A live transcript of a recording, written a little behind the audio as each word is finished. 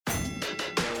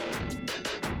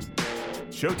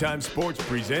Showtime Sports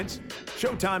presents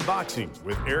Showtime Boxing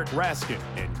with Eric Raskin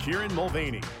and Kieran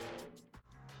Mulvaney.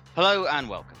 Hello and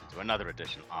welcome to another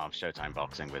edition of Showtime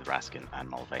Boxing with Raskin and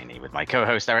Mulvaney. With my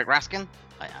co-host Eric Raskin,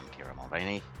 I am Kieran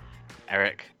Mulvaney.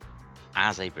 Eric,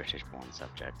 as a British-born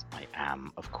subject, I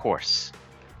am, of course,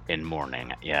 in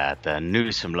mourning. Yeah, the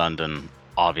news from London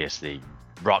obviously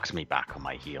rocks me back on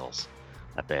my heels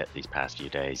a bit these past few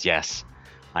days. Yes,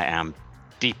 I am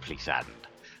deeply saddened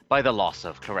by the loss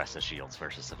of Claressa Shields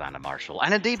versus Savannah Marshall,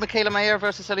 and indeed Michaela Mayer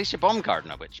versus Alicia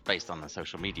Baumgardner, which, based on the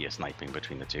social media sniping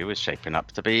between the two, is shaping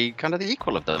up to be kind of the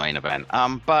equal of the main event.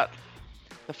 But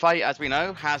the fight, as we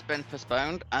know, has been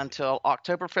postponed until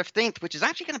October 15th, which is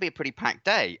actually going to be a pretty packed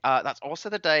day. That's also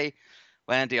the day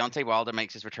when Deontay Wilder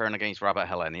makes his return against Robert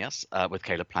Helenius, with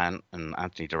Caleb Plant and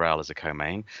Anthony Durrell as a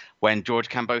co-main, when George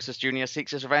Kambosos Jr.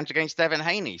 seeks his revenge against Devin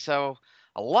Haney. So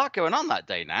a lot going on that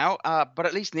day now, but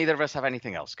at least neither of us have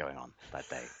anything else going on that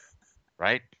day,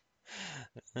 right?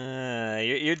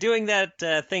 You're doing that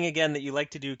thing again that you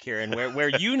like to do, Kieran, where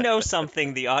you know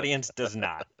something the audience does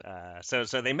not. So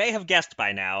they may have guessed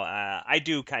by now. I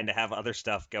do kind of have other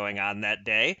stuff going on that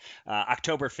day.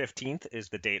 October 15th is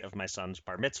the date of my son's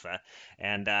bar mitzvah,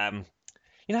 and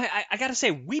I got to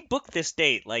say, we booked this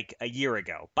date like a year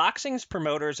ago. Boxing's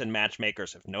promoters and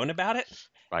matchmakers have known about it.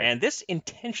 Right. And this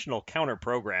intentional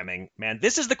counter-programming, man,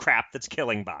 this is the crap that's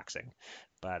killing boxing.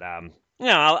 But,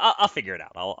 I'll figure it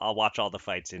out. I'll watch all the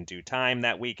fights in due time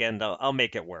that weekend. I'll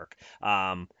make it work.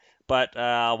 But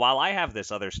while I have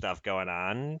this other stuff going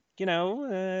on,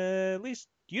 at least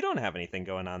you don't have anything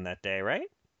going on that day, right?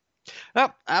 No,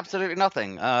 absolutely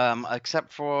nothing.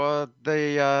 Except for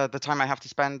the time I have to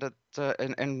spend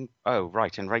in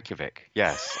Reykjavik.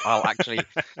 Yes, I'll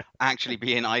actually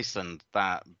be in Iceland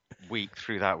that week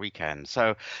through that weekend.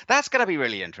 So that's going to be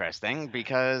really interesting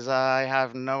because I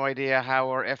have no idea how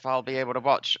or if I'll be able to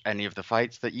watch any of the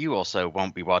fights that you also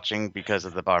won't be watching because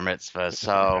of the bar mitzvah.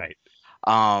 So,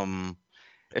 right.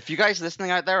 If you guys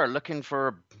listening out there are looking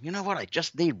for, I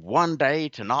just need one day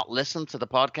to not listen to the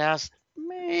podcast.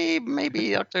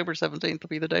 Maybe October 17th will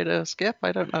be the day to skip.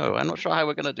 I don't know. I'm not sure how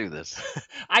we're going to do this.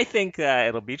 I think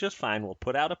it'll be just fine. We'll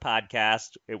put out a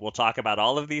podcast. It will talk about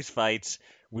all of these fights.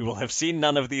 We will have seen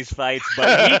none of these fights,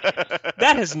 but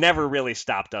that has never really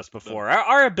stopped us before.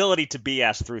 Our ability to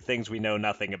BS through things we know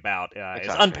nothing about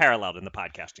is unparalleled in the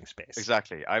podcasting space.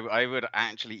 Exactly. I would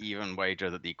actually even wager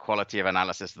that the quality of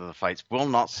analysis of the fights will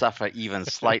not suffer even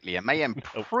slightly. It may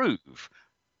improve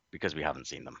because we haven't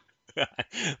seen them.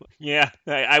 Yeah,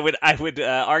 I would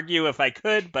argue if I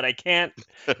could, but I can't.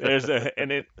 There's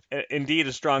indeed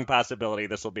a strong possibility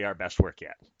this will be our best work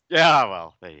yet. Yeah,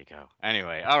 well, there you go.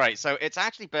 Anyway, all right. So it's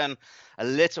actually been a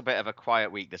little bit of a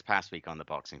quiet week this past week on the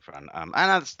boxing front, and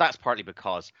that's partly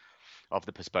because of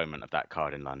the postponement of that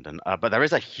card in London. But there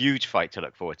is a huge fight to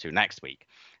look forward to next week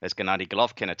as Gennady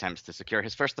Golovkin attempts to secure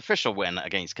his first official win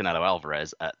against Canelo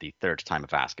Alvarez at the third time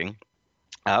of asking.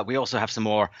 We also have some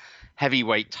more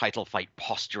heavyweight title fight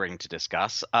posturing to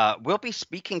discuss. We'll be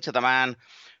speaking to the man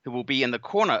who will be in the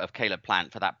corner of Caleb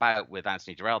Plant for that bout with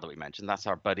Anthony Durrell that we mentioned. That's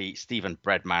our buddy Stephen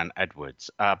Breadman Edwards.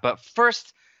 But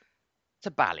first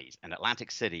to Bally's in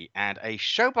Atlantic City and a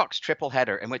Showbox triple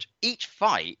header in which each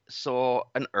fight saw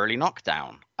an early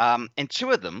knockdown. In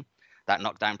two of them, that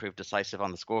knockdown proved decisive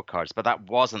on the scorecards, but that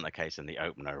wasn't the case in the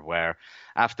opener, where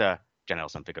after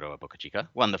Janelson Figueroa Boca Chica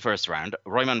won the first round,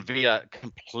 Royman Villa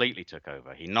completely took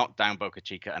over. He knocked down Boca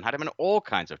Chica and had him in all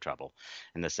kinds of trouble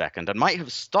in the second, and might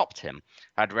have stopped him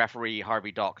had referee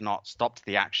Harvey Dock not stopped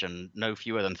the action no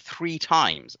fewer than 3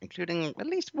 times, including at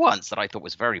least once that I thought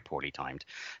was very poorly timed,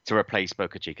 to replace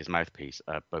Boca Chica's mouthpiece.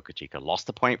 Boca Chica lost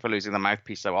the point for losing the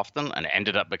mouthpiece so often and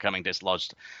ended up becoming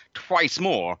dislodged twice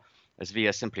more as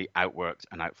Villa simply outworked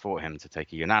and outfought him to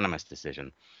take a unanimous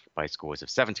decision by scores of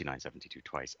 79-72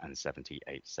 twice and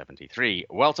 78-73.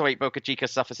 Welterweight Boca Chica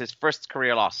suffers his first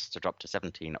career loss to drop to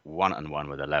 17-1-1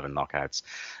 with 11 knockouts.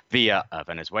 Villa, a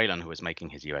Venezuelan who was making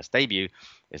his US debut,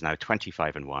 is now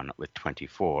 25-1 with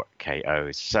 24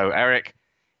 KOs. So, Eric,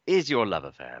 is your love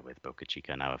affair with Boca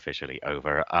Chica now officially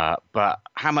over? But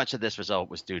how much of this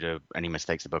result was due to any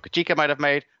mistakes that Boca Chica might have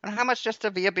made, and how much just to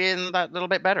Villa being that little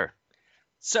bit better?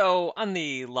 So, on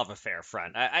the love affair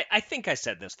front, I think I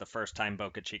said this the first time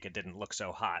Boca Chica didn't look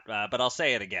so hot, but I'll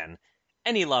say it again.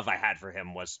 Any love I had for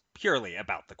him was purely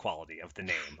about the quality of the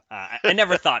name. I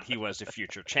never thought he was a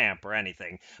future champ or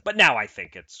anything, but now I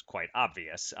think it's quite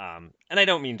obvious. And I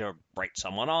don't mean to write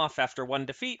someone off after one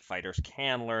defeat. Fighters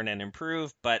can learn and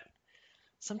improve, but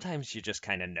sometimes you just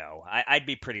kind of know. I'd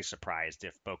be pretty surprised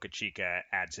if Boca Chica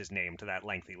adds his name to that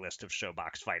lengthy list of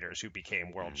Showbox fighters who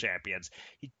became world champions.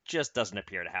 He just doesn't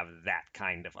appear to have that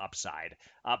kind of upside.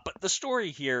 But the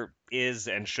story here is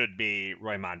and should be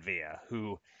Royman Villa,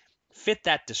 who fit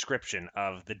that description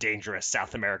of the dangerous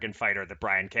South American fighter that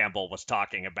Brian Campbell was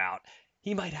talking about.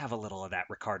 He might have a little of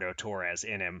that Ricardo Torres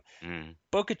in him.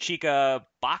 Boca Chica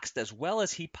boxed as well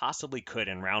as he possibly could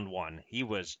in round one. He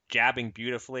was jabbing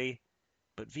beautifully,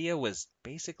 but Villa was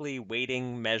basically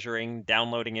waiting, measuring,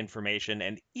 downloading information,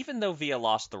 and even though Villa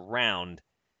lost the round,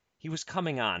 he was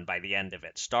coming on by the end of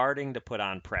it, starting to put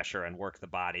on pressure and work the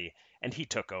body, and he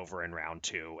took over in round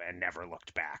two and never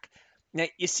looked back. Now,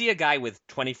 you see a guy with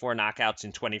 24 knockouts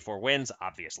and 24 wins,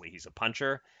 obviously he's a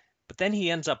puncher, but then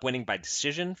he ends up winning by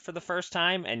decision for the first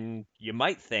time, and you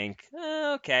might think,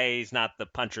 okay, he's not the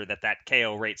puncher that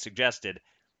KO rate suggested.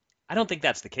 I don't think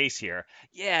that's the case here.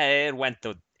 Yeah, it went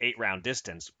the 8-round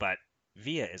distance, but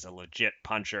Villa is a legit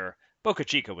puncher. Boca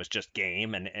Chica was just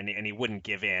game, and he wouldn't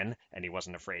give in, and he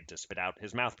wasn't afraid to spit out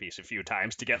his mouthpiece a few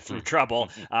times to get through trouble.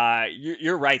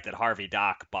 You're right that Harvey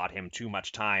Dock bought him too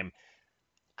much time.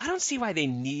 I don't see why they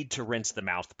need to rinse the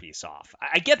mouthpiece off.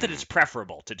 I get that it's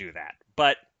preferable to do that,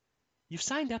 but you've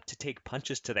signed up to take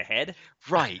punches to the head.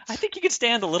 Right. I think you can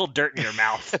stand a little dirt in your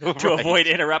mouth to avoid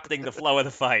interrupting the flow of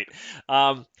the fight.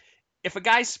 If a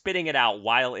guy's spitting it out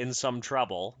while in some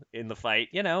trouble in the fight,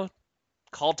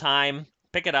 call time,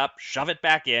 pick it up, shove it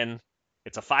back in.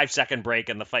 It's a 5-second break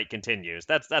and the fight continues.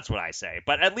 That's what I say.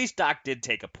 But at least Doc did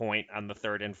take a point on the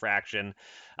third infraction.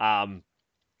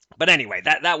 But anyway,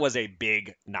 that was a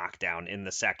big knockdown in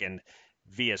the second.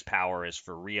 Villa's power is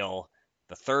for real.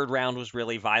 The third round was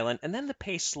really violent, and then the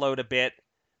pace slowed a bit.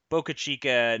 Boca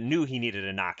Chica knew he needed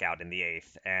a knockout in the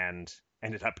eighth and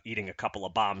ended up eating a couple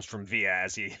of bombs from Villa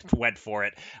as he went for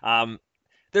it.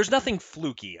 There's nothing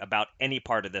fluky about any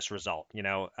part of this result.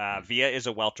 Villa is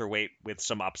a welterweight with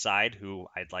some upside who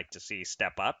I'd like to see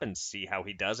step up and see how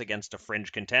he does against a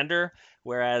fringe contender,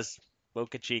 whereas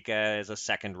Boca Chica is a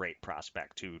second-rate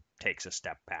prospect who takes a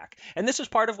step back. And this is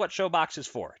part of what Showbox is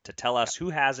for, to tell us who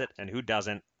has it and who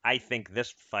doesn't. I think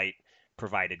this fight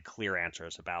provided clear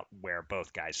answers about where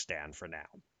both guys stand for now.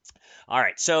 All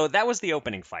right, so that was the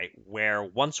opening fight, where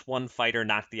once one fighter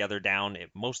knocked the other down, it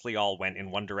mostly all went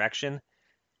in one direction.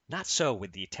 Not so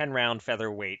with the 10-round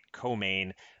featherweight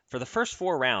co-main. For the first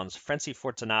 4 rounds, Frenzy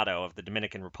Fortunato of the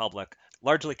Dominican Republic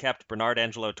largely kept Bernard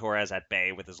Angelo Torres at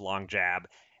bay with his long jab,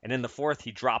 and in the fourth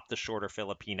he dropped the shorter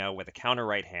Filipino with a counter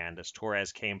right hand as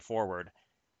Torres came forward.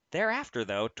 Thereafter,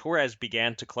 though, Torres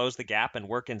began to close the gap and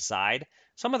work inside.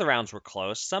 Some of the rounds were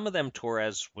close. Some of them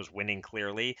Torres was winning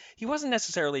clearly. He wasn't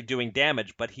necessarily doing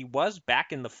damage, but he was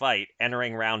back in the fight,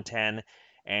 entering round 10,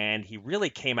 and he really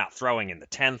came out throwing in the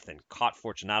 10th and caught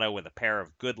Fortunato with a pair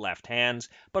of good left hands,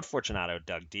 but Fortunato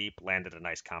dug deep, landed a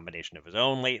nice combination of his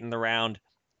own late in the round,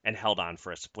 and held on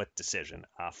for a split decision.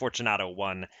 Fortunato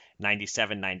won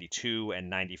 97-92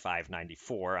 and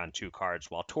 95-94 on 2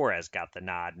 cards, while Torres got the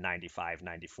nod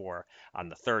 95-94 on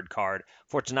the third card.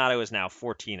 Fortunato is now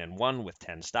 14-1 with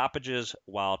 10 stoppages,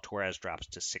 while Torres drops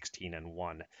to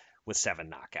 16-1 with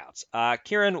 7 knockouts.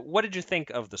 Kieran, what did you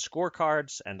think of the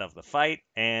scorecards and of the fight,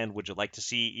 and would you like to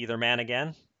see either man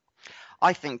again?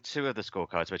 I think 2 of the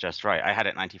scorecards were just right. I had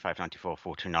it 95-94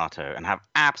 Fortunato and have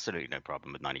absolutely no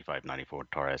problem with 95-94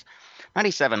 Torres.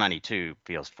 97-92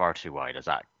 feels far too wide, as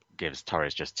that gives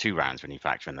Torres just 2 rounds when you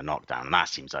factor in the knockdown, and that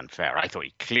seems unfair. I thought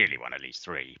he clearly won at least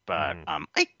 3, but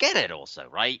I get it also,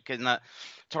 right? Because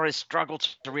Torres struggled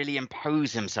to really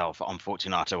impose himself on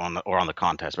Fortunato on the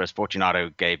contest, whereas Fortunato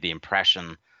gave the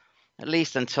impression, at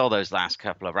least until those last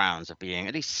couple of rounds, of being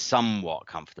at least somewhat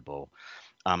comfortable.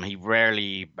 He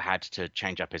rarely had to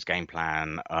change up his game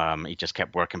plan. He just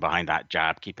kept working behind that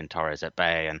jab, keeping Torres at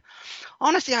bay. And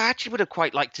honestly, I actually would have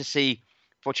quite liked to see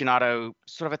Fortunato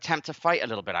sort of attempt to fight a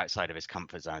little bit outside of his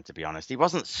comfort zone, to be honest. He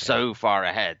wasn't so far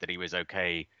ahead that he was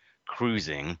okay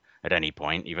cruising at any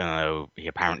point, even though he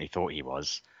apparently thought he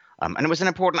was. And it was an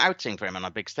important outing for him on a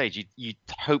big stage. You'd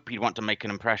hope he'd want to make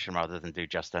an impression rather than do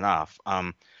just enough.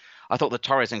 I thought that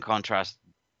Torres, in contrast,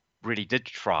 really did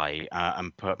try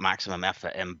and put maximum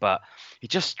effort in, but he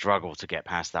just struggled to get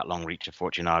past that long reach of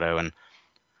Fortunato. And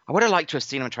I would have liked to have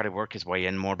seen him try to work his way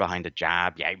in more behind a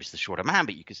jab. Yeah, he was the shorter man,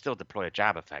 but you could still deploy a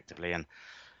jab effectively, and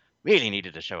really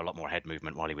needed to show a lot more head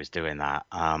movement while he was doing that.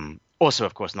 Also,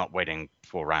 of course, not waiting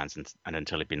 4 rounds and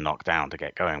until he'd been knocked down to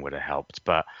get going would have helped.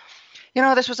 But,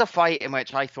 this was a fight in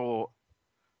which I thought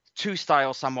 2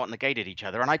 styles somewhat negated each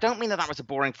other. And I don't mean that was a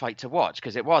boring fight to watch,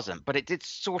 because it wasn't, but it did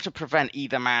sort of prevent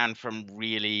either man from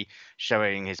really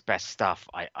showing his best stuff,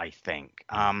 I think.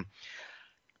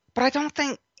 But I don't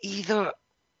think either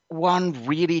one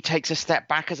really takes a step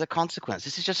back as a consequence.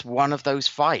 This is just one of those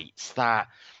fights that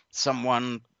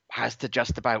someone has to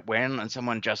just about win and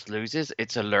someone just loses.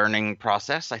 It's a learning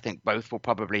process. I think both will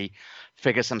probably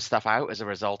figure some stuff out as a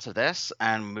result of this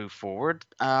and move forward.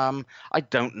 I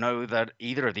don't know that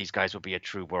either of these guys will be a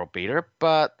true world beater,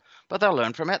 but they'll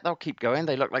learn from it. They'll keep going.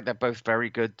 They look like they're both very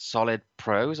good, solid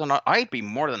pros, and I'd be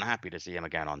more than happy to see him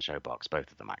again on ShoBox,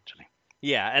 both of them actually.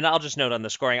 Yeah, and I'll just note on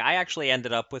the scoring, I actually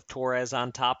ended up with Torres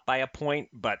on top by a point,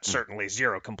 but certainly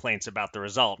zero complaints about the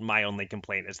result. My only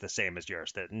complaint is the same as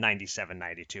yours, that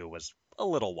 97-92 was a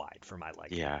little wide for my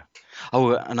liking. Yeah.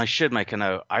 Oh, and I should make a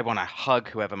note. I want to hug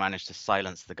whoever managed to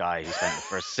silence the guy who spent the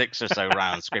first 6 or so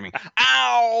rounds screaming,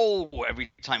 "Ow!"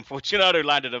 every time Fortunato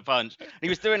landed a punch. He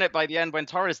was doing it by the end when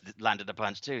Torres landed a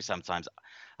punch too sometimes.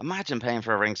 Imagine paying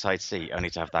for a ringside seat only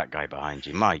to have that guy behind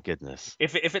you. My goodness.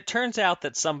 If it turns out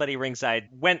that somebody ringside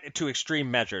went to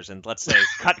extreme measures and, let's say,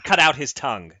 cut out his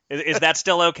tongue, is that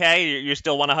still okay? You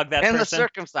still want to hug that In person? the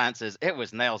circumstances, it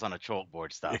was nails on a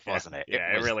chalkboard stuff, wasn't it?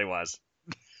 Yeah, it really was.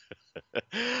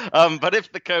 But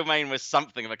if the co-main was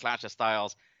something of a clash of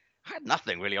styles, I had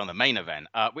nothing really on the main event,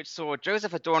 which saw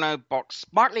Joseph Adorno box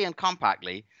smartly and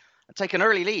compactly, take an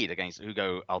early lead against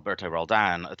Hugo Alberto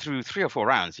Roldan. Through 3 or 4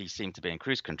 rounds, he seemed to be in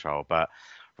cruise control, but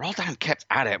Roldan kept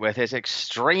at it with his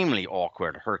extremely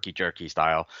awkward herky-jerky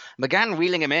style, began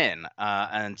reeling him in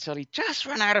until he just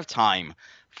ran out of time,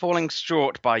 falling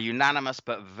short by unanimous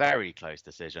but very close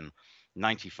decision.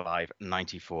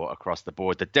 95-94 across the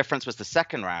board. The difference was the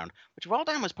second round, which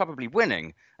Roldan was probably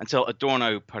winning until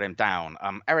Adorno put him down.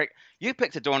 Eric, you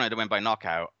picked Adorno to win by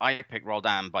knockout. I picked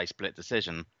Roldan by split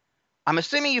decision. I'm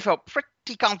assuming you felt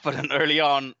pretty confident early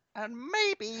on, and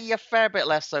maybe a fair bit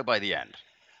less so by the end.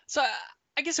 So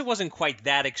I guess it wasn't quite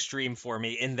that extreme for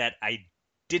me in that I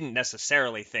didn't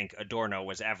necessarily think Adorno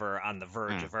was ever on the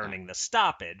verge of earning the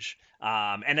stoppage.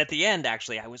 And at the end,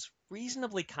 actually, I was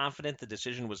reasonably confident the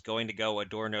decision was going to go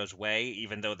Adorno's way,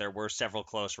 even though there were several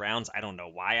close rounds. I don't know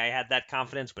why I had that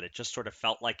confidence, but it just sort of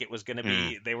felt like it was going to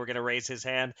be, they were going to raise his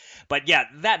hand. But yeah,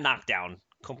 that knockdown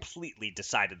completely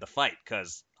decided the fight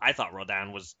because I thought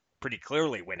Roldan was pretty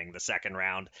clearly winning the second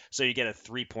round, so you get a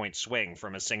 3-point swing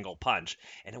from a single punch.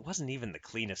 And it wasn't even the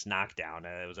cleanest knockdown.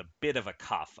 It was a bit of a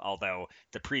cuff, although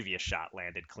the previous shot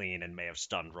landed clean and may have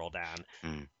stunned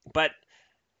Roldan. But,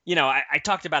 you know, I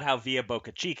talked about how Via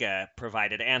Boca Chica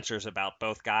provided answers about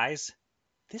both guys.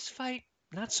 This fight,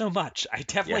 not so much. I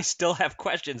definitely still have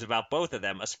questions about both of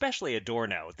them, especially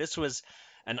Adorno. This was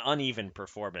an uneven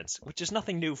performance, which is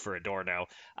nothing new for Adorno.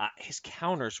 His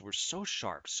counters were so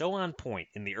sharp, so on point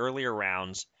in the earlier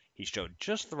rounds. He showed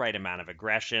just the right amount of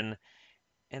aggression.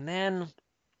 And then,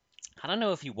 I don't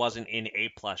know if he wasn't in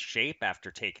A-plus shape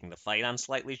after taking the fight on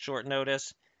slightly short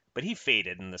notice, but he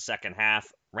faded in the second half.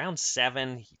 Round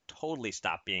 7, he totally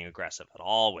stopped being aggressive at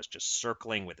all, was just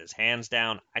circling with his hands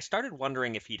down. I started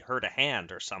wondering if he'd hurt a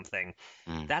hand or something.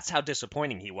 That's how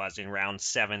disappointing he was in rounds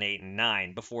 7, 8, and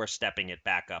 9 before stepping it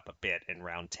back up a bit in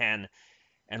round 10.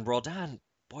 And Roldan,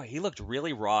 boy, he looked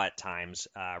really raw at times,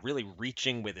 really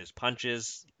reaching with his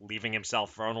punches, leaving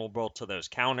himself vulnerable to those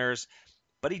counters.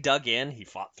 But he dug in. He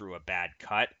fought through a bad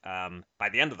cut. By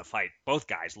the end of the fight, both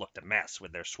guys looked a mess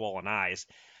with their swollen eyes.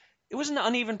 It was an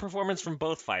uneven performance from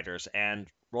both fighters, and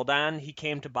Roldan, he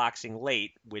came to boxing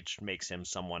late, which makes him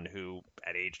someone who,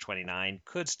 at age 29,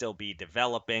 could still be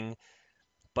developing.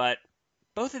 But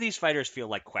both of these fighters feel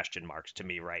like question marks to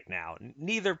me right now.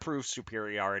 Neither proved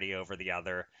superiority over the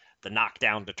other. The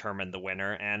knockdown determined the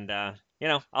winner, and,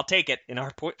 I'll take it. In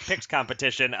our picks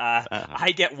competition,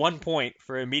 I get 1 point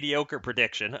for a mediocre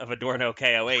prediction of Adorno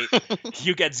KO8.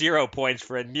 You get 0 points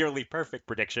for a nearly perfect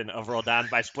prediction of Roldan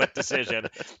by split decision.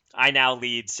 I now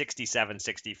lead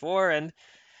 67-64, and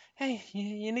hey,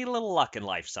 you need a little luck in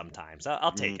life sometimes.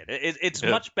 I'll take it. It's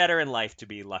much better in life to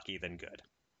be lucky than good.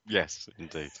 Yes,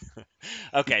 indeed.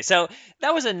 Okay, so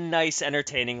that was a nice,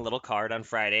 entertaining little card on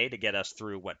Friday to get us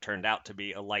through what turned out to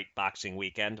be a light boxing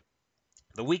weekend.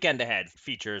 The weekend ahead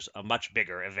features a much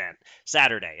bigger event.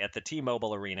 Saturday at the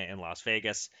T-Mobile Arena in Las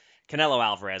Vegas, Canelo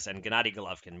Alvarez and Gennady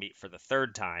Golovkin meet for the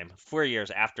third time, 4 years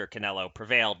after Canelo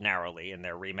prevailed narrowly in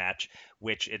their rematch,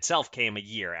 which itself came a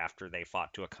year after they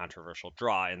fought to a controversial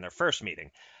draw in their first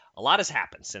meeting. A lot has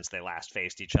happened since they last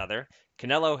faced each other.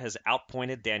 Canelo has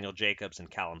outpointed Daniel Jacobs and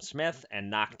Callum Smith and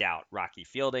knocked out Rocky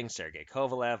Fielding, Sergey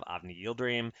Kovalev, Avni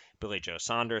Yildirim, Billy Joe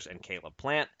Saunders, and Caleb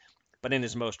Plant. But in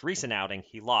his most recent outing,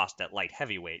 he lost at light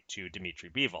heavyweight to Dmitry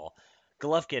Bivol.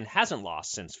 Golovkin hasn't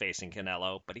lost since facing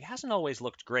Canelo, but he hasn't always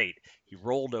looked great. He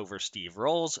rolled over Steve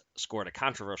Rolls, scored a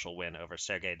controversial win over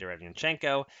Sergey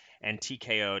Derevyanchenko, and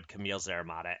TKO'd Kamil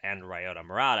Zeramata and Ryota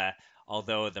Murata,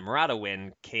 although the Murata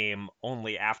win came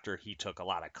only after he took a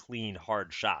lot of clean,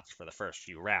 hard shots for the first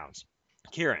few rounds.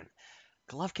 Kieran,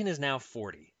 Golovkin is now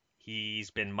 40.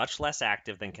 He's been much less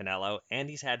active than Canelo, and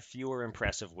he's had fewer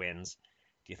impressive wins.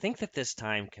 Do you think that this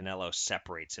time Canelo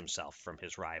separates himself from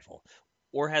his rival?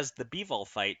 Or has the Bivol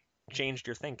fight changed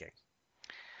your thinking?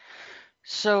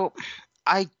 So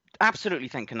I absolutely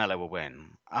think Canelo will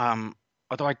win.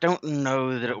 Although I don't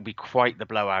know that it will be quite the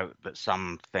blowout that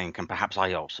some think, and perhaps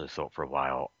I also thought for a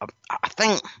while. I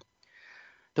think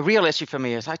the real issue for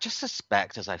me is I just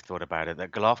suspect, as I've thought about it,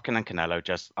 that Golovkin and Canelo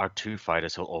just are two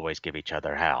fighters who'll always give each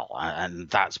other hell. And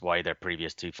that's why their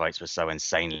previous two fights were so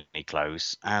insanely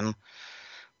close. And,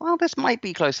 well, this might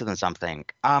be closer than some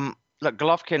think. Look,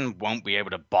 Golovkin won't be able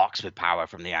to box with power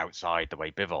from the outside the way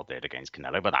Bivol did against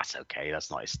Canelo, but that's okay. That's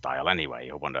not his style anyway.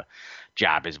 He'll want to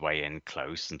jab his way in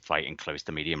close and fight in close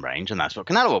to medium range, and that's what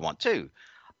Canelo will want too.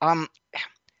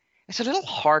 It's a little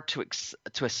hard to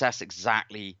assess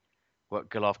exactly what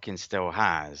Golovkin still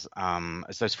has.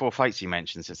 As those 4 fights you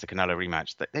mentioned since the Canelo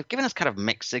rematch, they've given us kind of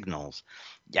mixed signals.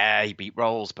 Yeah, he beat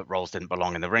Rolls, but Rolls didn't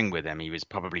belong in the ring with him. He was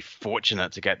probably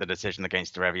fortunate to get the decision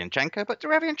against Derevyanchenko, but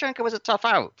Derevyanchenko was a tough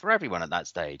out for everyone at that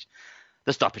stage.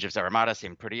 The stoppage of Zaramada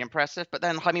seemed pretty impressive, but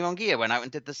then Jaime Munguia went out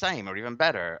and did the same, or even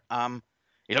better.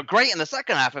 He looked great in the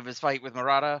second half of his fight with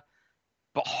Murata,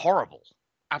 but horrible,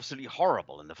 absolutely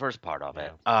horrible in the first part of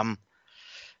it.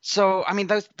 So, I mean,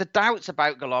 the doubts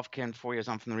about Golovkin 4 years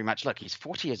on from the rematch, look, he's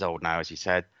 40 years old now, as you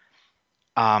said.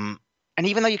 And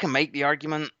even though you can make the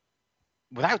argument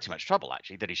without too much trouble,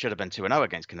 actually, that he should have been 2-0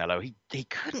 against Canelo, he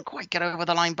couldn't quite get over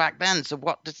the line back then. So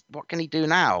what can he do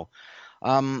now?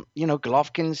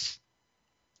 Golovkin's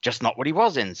just not what he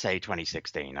was in, say,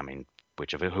 2016. I mean,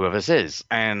 who of us is?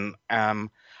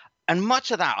 And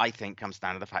much of that, I think, comes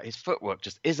down to the fact his footwork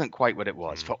just isn't quite what it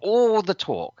was. For all the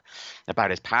talk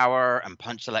about his power and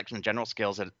punch selection and general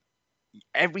skills,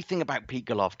 everything about Pete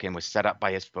Golovkin was set up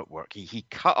by his footwork. He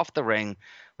cut off the ring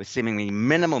with seemingly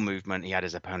minimal movement. He had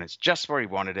his opponents just where he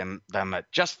wanted them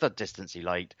at just the distance he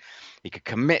liked. He could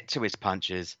commit to his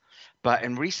punches. But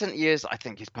in recent years, I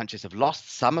think his punches have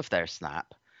lost some of their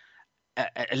snap,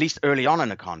 at least early on in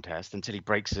the contest, until he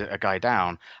breaks a guy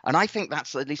down. And I think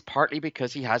that's at least partly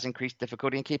because he has increased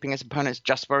difficulty in keeping his opponents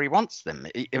just where he wants them.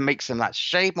 It makes him that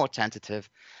shade more tentative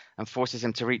and forces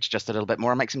him to reach just a little bit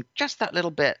more and makes him just that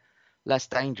little bit less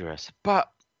dangerous.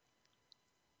 But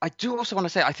I do also want to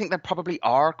say I think there probably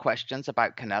are questions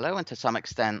about Canelo, and to some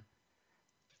extent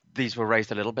these were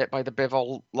raised a little bit by the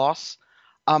Bivol loss.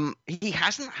 He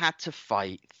hasn't had to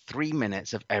fight 3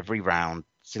 minutes of every round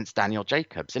since Daniel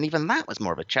Jacobs, and even that was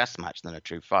more of a chess match than a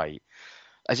true fight.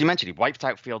 As you mentioned, he wiped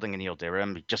out Fielding and Neil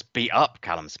Dirham. He just beat up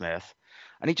Callum Smith,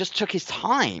 and he just took his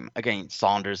time against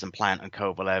Saunders and Plant and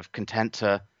Kovalev, content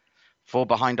to fall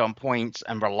behind on points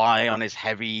and rely on his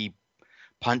heavy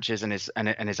punches and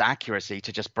his accuracy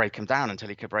to just break him down until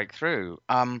he could break through.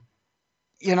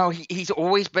 He's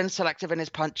always been selective in his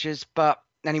punches,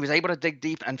 and he was able to dig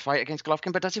deep and fight against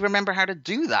Golovkin, but does he remember how to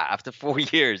do that after 4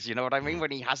 years? You know what I mean? When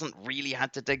he hasn't really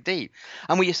had to dig deep.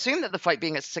 And we assume that the fight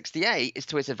being at 68 is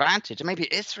to his advantage, and maybe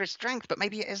it is for his strength, but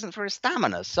maybe it isn't for his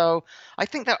stamina. So I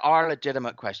think there are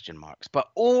legitimate question marks. But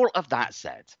all of that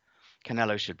said,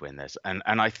 Canelo should win this. And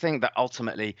I think that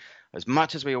ultimately, as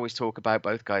much as we always talk about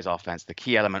both guys' offense, the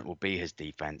key element will be his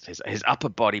defense. His upper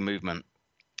body movement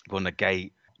will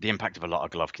negate the impact of a lot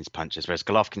of Golovkin's punches, whereas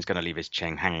Golovkin's going to leave his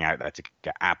chin hanging out there to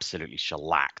get absolutely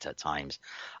shellacked at times.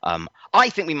 I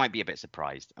think we might be a bit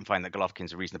surprised and find that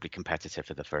Golovkin's reasonably competitive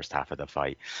for the first half of the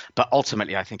fight. But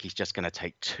ultimately, I think he's just going to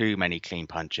take too many clean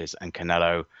punches, and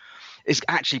Canelo is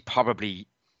actually probably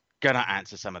going to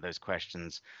answer some of those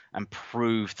questions and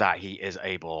prove that he is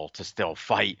able to still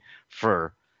fight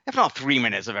for, if not 3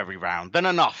 minutes of every round, then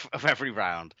enough of every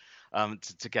round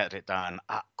to get it done.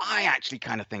 I actually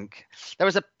kind of think there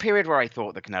was a period where I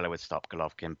thought that Canelo would stop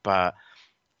Golovkin, but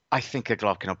I think that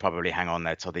Golovkin will probably hang on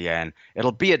there till the end.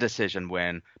 It'll be a decision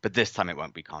win, but this time it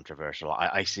won't be controversial.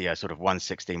 I see a sort of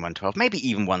 116, 112, maybe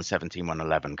even 117,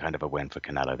 111 kind of a win for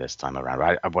Canelo this time around.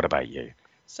 Right? What about you?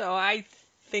 So I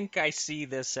think I see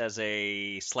this as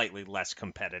a slightly less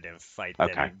competitive fight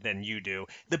than you do.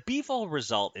 The Bivol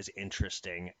result is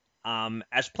interesting.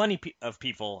 As plenty of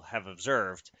people have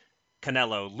observed,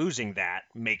 Canelo losing that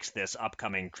makes this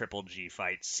upcoming Triple G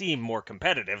fight seem more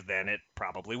competitive than it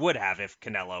probably would have if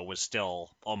Canelo was still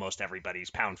almost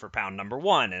everybody's pound for pound number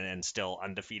one and still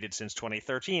undefeated since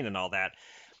 2013 and all that.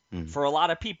 For a lot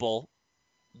of people,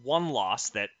 one loss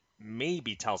that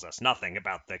maybe tells us nothing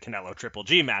about the Canelo Triple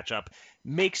G matchup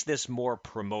makes this more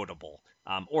promotable.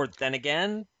 Or then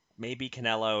again, maybe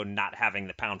Canelo not having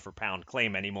the pound-for-pound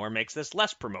claim anymore makes this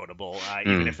less promotable,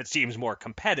 even if it seems more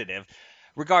competitive.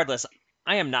 Regardless,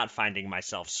 I am not finding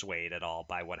myself swayed at all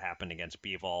by what happened against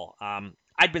Bivol.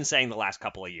 I'd been saying the last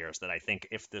couple of years that I think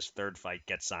if this third fight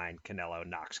gets signed, Canelo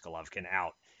knocks Golovkin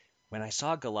out. When I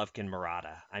saw Golovkin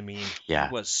Murata, I mean, he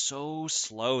was so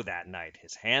slow that night.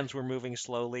 His hands were moving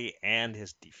slowly, and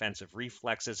his defensive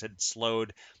reflexes had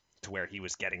slowed to where he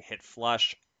was getting hit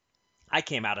flush. I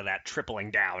came out of that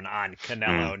tripling down on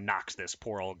Canelo knocks this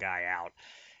poor old guy out.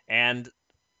 And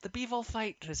the Bivol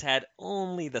fight has had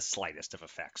only the slightest of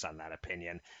effects on that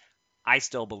opinion. I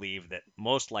still believe that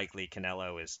most likely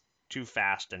Canelo is too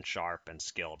fast and sharp and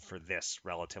skilled for this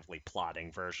relatively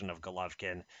plodding version of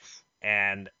Golovkin.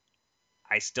 And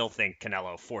I still think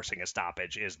Canelo forcing a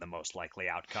stoppage is the most likely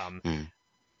outcome.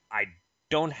 I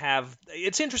don't have...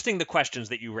 It's interesting the questions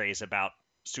that you raise about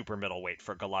super middleweight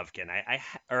for Golovkin.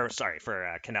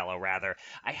 For Canelo, rather.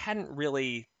 I hadn't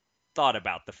really thought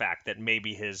about the fact that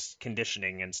maybe his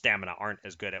conditioning and stamina aren't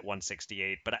as good at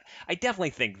 168, but I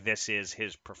definitely think this is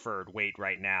his preferred weight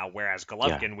right now, whereas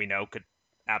Golovkin, we know, could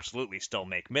absolutely still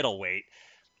make middleweight.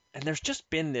 And there's just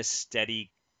been this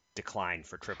steady decline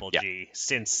for Triple G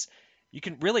since... You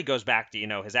can really goes back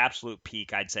to, his absolute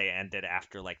peak, I'd say, ended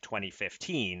after like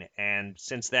 2015. And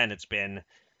since then, it's been,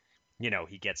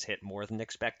 he gets hit more than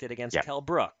expected against Kell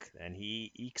Brook. And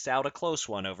he ekes out a close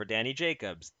one over Danny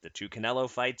Jacobs. The two Canelo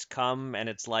fights come, and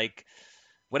it's like,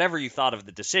 whatever you thought of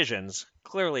the decisions,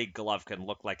 clearly Golovkin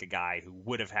looked like a guy who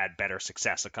would have had better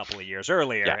success a couple of years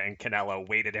earlier, and Canelo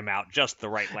waited him out just the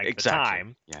right length of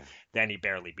time. Then he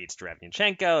barely beats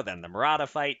Derevyanchenko, then the Murata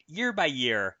fight. Year by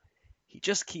year, he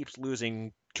just keeps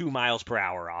losing 2 miles per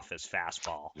hour off his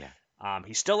fastball.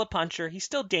 He's still a puncher. He's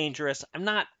still dangerous. I'm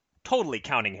not totally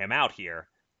counting him out here,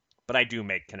 but I do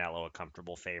make Canelo a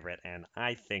comfortable favorite, and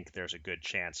I think there's a good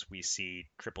chance we see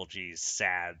Triple G's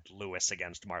sad Lewis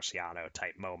against Marciano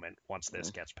type moment once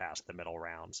this gets past the middle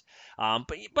rounds.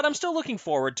 But I'm still looking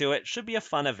forward to it. Should be a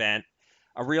fun event,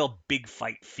 a real big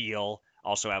fight feel.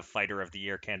 Also have Fighter of the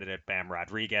Year candidate Bam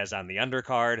Rodriguez on the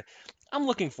undercard. I'm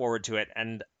looking forward to it,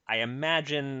 and I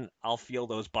imagine I'll feel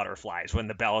those butterflies when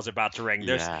the bell is about to ring.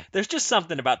 There's just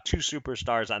something about two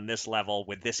superstars on this level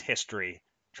with this history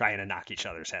trying to knock each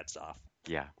other's heads off.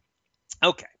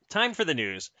 Okay, time for the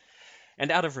news.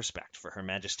 And out of respect for Her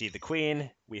Majesty the Queen,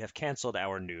 we have canceled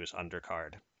our news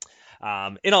undercard.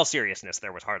 In all seriousness,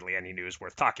 there was hardly any news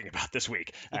worth talking about this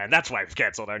week, and that's why we've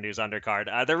canceled our news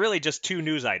undercard. They're really just two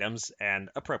news items, and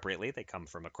appropriately, they come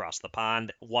from across the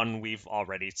pond. One we've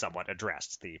already somewhat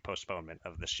addressed, the postponement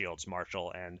of the Shields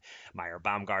Marshall and Meyer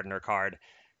Baumgardner card.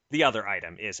 The other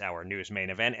item is our news main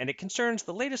event, and it concerns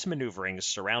the latest maneuverings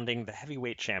surrounding the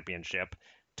heavyweight championship.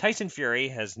 Tyson Fury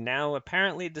has now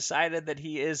apparently decided that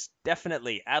he is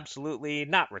definitely, absolutely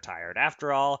not retired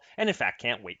after all, and in fact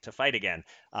can't wait to fight again.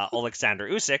 Alexander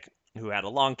Usyk, who had a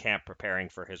long camp preparing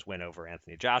for his win over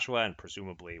Anthony Joshua and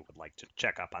presumably would like to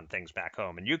check up on things back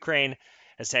home in Ukraine,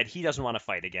 has said he doesn't want to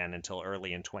fight again until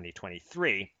early in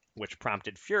 2023, which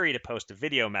prompted Fury to post a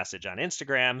video message on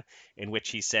Instagram in which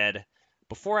he said,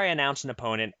 "Before I announce an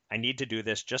opponent, I need to do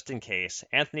this just in case.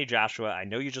 Anthony Joshua, I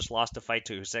know you just lost a fight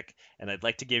to Usyk, and I'd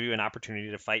like to give you an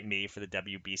opportunity to fight me for the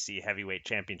WBC Heavyweight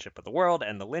Championship of the World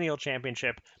and the Lineal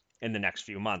Championship in the next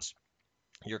few months.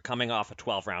 You're coming off a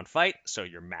 12-round fight, so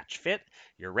you're match fit,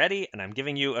 you're ready, and I'm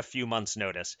giving you a few months'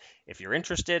 notice. If you're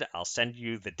interested, I'll send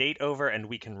you the date over and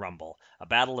we can rumble. A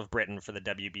Battle of Britain for the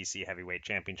WBC Heavyweight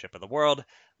Championship of the World.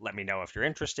 Let me know if you're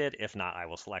interested. If not, I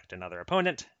will select another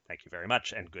opponent. Thank you very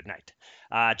much, and good night."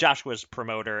 Joshua's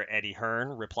promoter, Eddie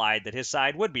Hearn, replied that his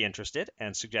side would be interested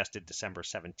and suggested December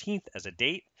 17th as a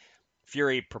date.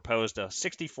 Fury proposed a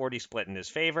 60-40 split in his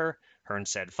favor. Hearn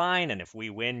said fine, and if we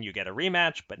win, you get a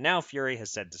rematch. But now Fury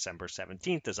has said December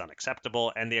 17th is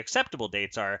unacceptable, and the acceptable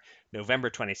dates are November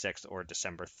 26th or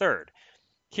December 3rd.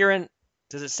 Kieran,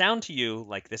 does it sound to you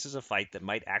like this is a fight that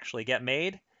might actually get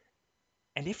made?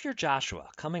 And if you're Joshua,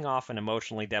 coming off an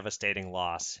emotionally devastating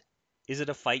loss, is it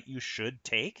a fight you should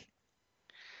take?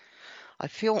 I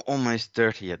feel almost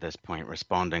dirty at this point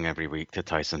responding every week to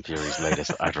Tyson Fury's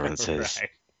latest utterances. Right.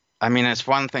 I mean, it's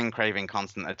one thing craving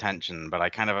constant attention, but I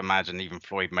kind of imagine even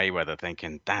Floyd Mayweather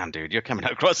thinking, damn, dude, you're coming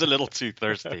across a little too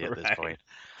thirsty at this point.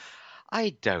 I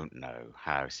don't know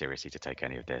how seriously to take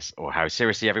any of this or how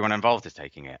seriously everyone involved is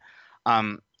taking it.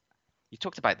 You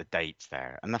talked about the dates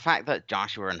there, and the fact that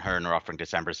Joshua and Hearn are offering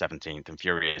December 17th and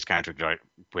Fury is countering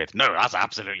with, no, that's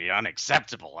absolutely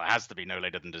unacceptable. It has to be no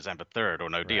later than December 3rd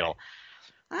or no deal.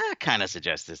 I kind of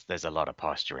suggest there's a lot of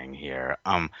posturing here.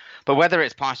 But whether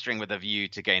it's posturing with a view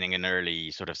to gaining an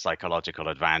early sort of psychological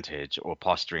advantage or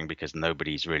posturing because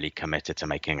nobody's really committed to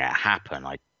making it happen,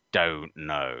 I don't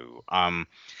know.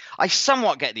 I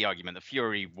somewhat get the argument that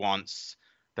Fury wants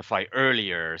the fight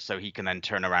earlier so he can then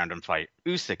turn around and fight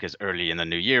Usyk as early in the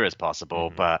new year as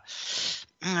possible. But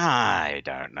I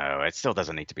don't know. It still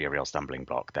doesn't need to be a real stumbling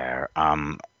block there.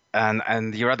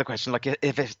 And your other question, like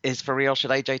if it is for real,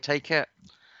 should AJ take it?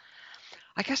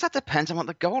 I guess that depends on what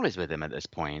the goal is with him at this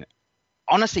point.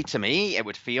 Honestly, to me, it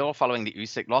would feel following the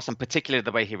Usyk loss, and particularly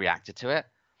the way he reacted to it,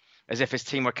 as if his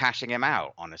team were cashing him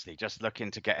out, honestly, just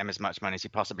looking to get him as much money as he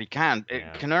possibly can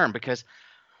earn, because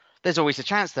there's always a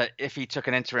chance that if he took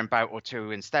an interim bout or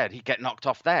two instead, he'd get knocked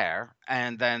off there,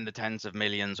 and then the tens of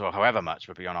millions or however much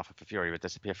would be on offer for Fury would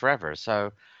disappear forever.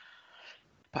 So,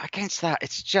 but against that,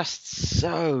 it's just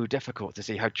so difficult to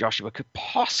see how Joshua could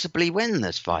possibly win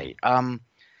this fight.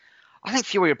 I think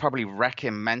Fury would probably wreck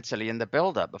him mentally in the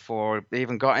build-up before they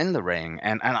even got in the ring.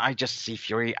 And I just see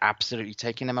Fury absolutely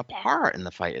taking him apart in the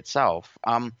fight itself.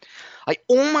 I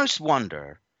almost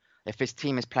wonder if his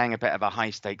team is playing a bit of a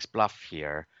high-stakes bluff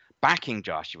here, backing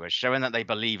Joshua, showing that they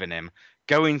believe in him,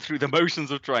 going through the motions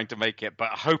of trying to make it, but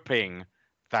hoping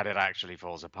that it actually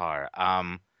falls apart.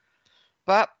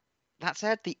 But that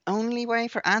said, the only way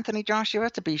for Anthony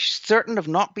Joshua to be certain of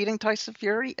not beating Tyson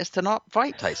Fury is to not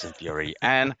fight Tyson Fury.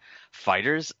 And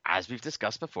fighters, as we've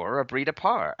discussed before, are a breed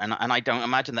apart. And I don't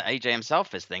imagine that AJ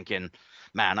himself is thinking,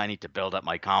 man, I need to build up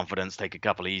my confidence, take a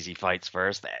couple easy fights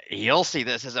first. He'll see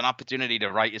this as an opportunity to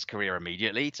write his career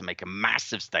immediately, to make a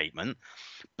massive statement,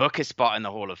 book his spot in the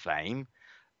Hall of Fame,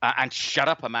 and shut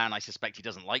up a man I suspect he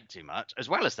doesn't like too much, as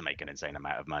well as to make an insane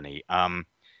amount of money.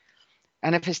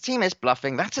 And if his team is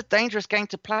bluffing, that's a dangerous game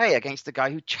to play against a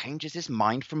guy who changes his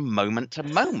mind from moment to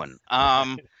moment.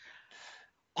 Honestly,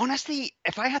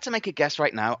 if I had to make a guess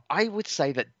right now, I would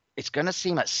say that it's going to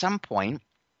seem at some point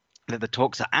that the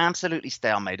talks are absolutely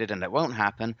stalemated and it won't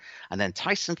happen. And then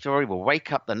Tyson Fury will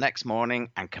wake up the next morning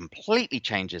and completely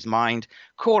change his mind,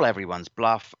 call everyone's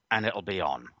bluff, and it'll be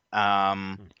on.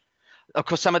 Of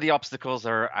course, some of the obstacles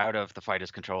are out of the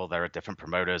fighter's control. There are different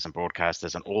promoters and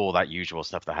broadcasters and all that usual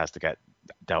stuff that has to get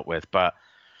dealt with. But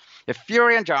if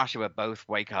Fury and Joshua both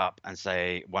wake up and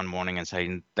say one morning and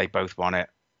say they both want it,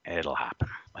 it'll happen,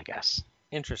 I guess.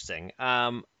 Interesting.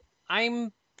 I'm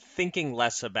thinking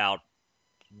less about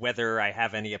whether I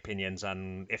have any opinions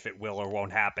on if it will or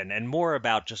won't happen, and more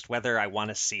about just whether I want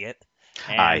to see it.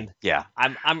 And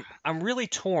I'm really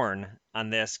torn on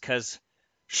this because,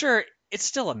 sure, it's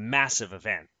still a massive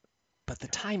event, but the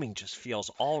timing just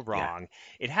feels all wrong.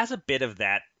 Yeah. It has a bit of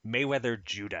that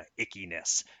Mayweather-Judah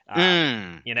ickiness.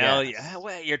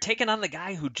 You're taking on the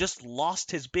guy who just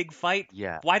lost his big fight.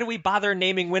 Yeah. Why do we bother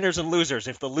naming winners and losers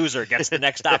if the loser gets the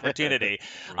next opportunity?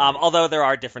 Right. Although there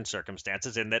are different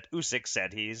circumstances in that Usyk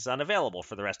said he's unavailable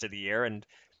for the rest of the year, and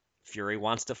Fury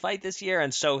wants to fight this year,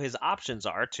 and so his options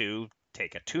are to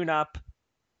take a tune-up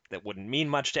that wouldn't mean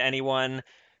much to anyone,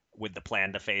 with the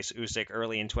plan to face Usyk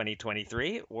early in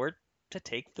 2023, or to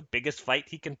take the biggest fight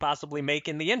he can possibly make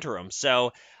in the interim.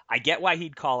 So I get why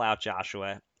he'd call out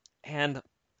Joshua, and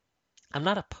I'm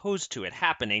not opposed to it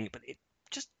happening, but it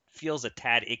just feels a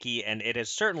tad icky, and it has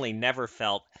certainly never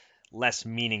felt less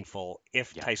meaningful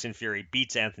if Tyson Fury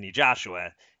beats Anthony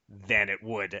Joshua than it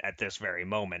would at this very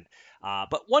moment.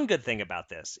 But one good thing about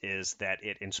this is that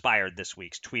it inspired this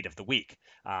week's tweet of the week.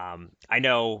 I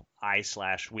know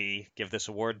we give this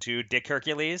award to Dick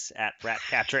Hercules at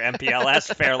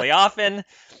RatCatcherMPLS fairly often,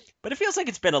 but it feels like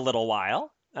it's been a little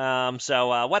while.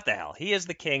 So what the hell? He is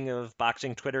the king of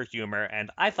boxing Twitter humor,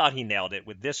 and I thought he nailed it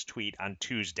with this tweet on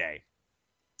Tuesday.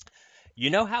 You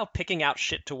know how picking out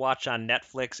shit to watch on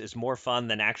Netflix is more fun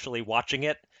than actually watching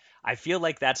it? I feel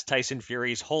like that's Tyson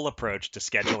Fury's whole approach to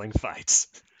scheduling fights.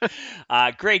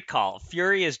 Great call.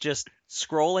 Fury is just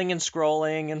scrolling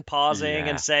and pausing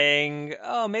and saying,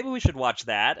 oh, maybe we should watch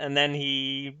that. And then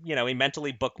he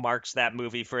mentally bookmarks that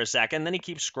movie for a second. Then he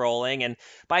keeps scrolling. And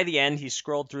by the end, he's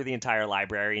scrolled through the entire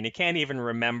library and he can't even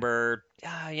remember,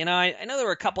 I know there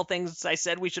were a couple things I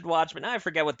said we should watch, but now I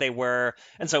forget what they were.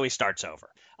 And so he starts over.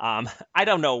 I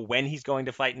don't know when he's going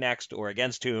to fight next or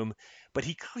against whom, but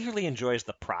he clearly enjoys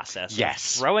the process of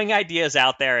throwing ideas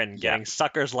out there and getting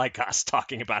suckers like us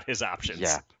talking about his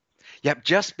options. Yep,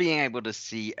 just being able to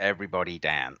see everybody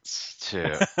dance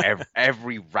to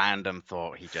every random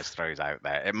thought he just throws out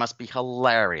there. It must be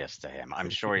hilarious to him. I'm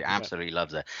sure he absolutely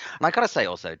loves it. And I got to say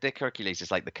also, Dick Hercules is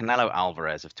like the Canelo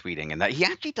Alvarez of tweeting in that he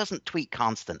actually doesn't tweet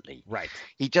constantly. Right.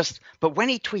 But when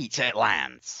he tweets, it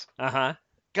lands. Uh-huh.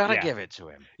 Gotta Yeah. give it to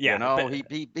him. Yeah, You know,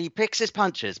 but he picks his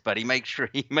punches, but he makes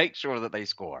sure that they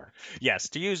score. yes,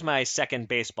 to use my second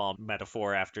baseball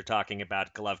metaphor after talking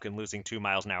about Golovkin losing 2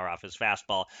 miles an hour off his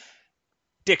fastball,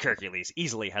 Dick Hercules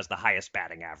easily has the highest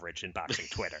batting average in boxing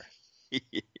Twitter.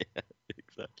 Yeah,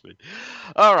 exactly.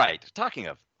 All right. Talking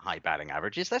of high batting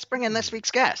averages, let's bring in this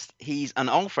week's guest. He's an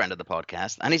old friend of the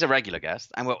podcast, and he's a regular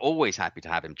guest, and we're always happy to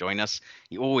have him join us.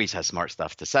 He always has smart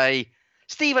stuff to say.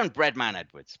 Stephen Breadman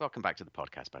Edwards, welcome back to the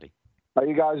podcast, buddy. How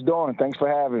you guys doing? Thanks for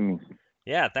having me.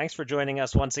 Yeah, thanks for joining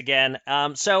us once again.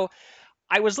 So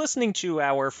I was listening to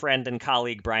our friend and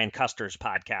colleague Brian Custer's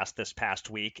podcast this past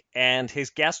week, and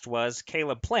his guest was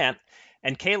Caleb Plant.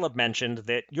 And Caleb mentioned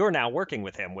that you're now working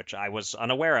with him, which I was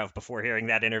unaware of before hearing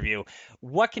that interview.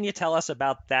 What can you tell us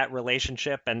about that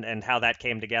relationship and how that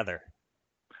came together?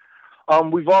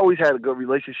 We've always had a good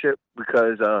relationship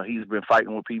because he's been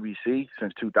fighting with PBC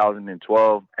since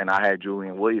 2012, and I had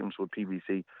Julian Williams with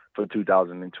PBC for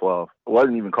 2012. It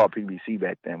wasn't even called PBC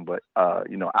back then, but Al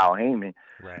Heyman.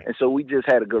 Right. And so we just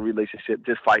had a good relationship,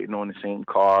 just fighting on the same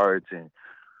cards and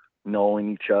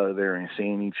knowing each other and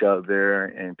seeing each other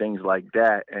and things like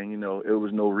that. And it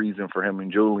was no reason for him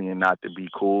and Julian not to be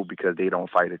cool because they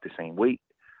don't fight at the same weight.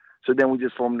 So then we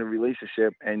just formed a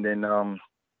relationship, and then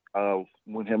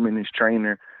when him and his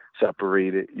trainer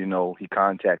separated, he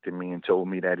contacted me and told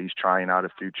me that he's trying out a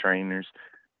few trainers,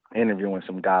 interviewing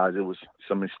some guys. It was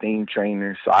some esteemed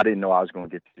trainers, so I didn't know I was going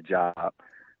to get the job.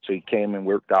 So he came and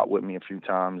worked out with me a few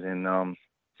times, and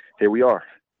here we are.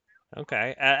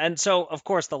 Okay. And so, of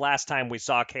course, the last time we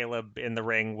saw Caleb in the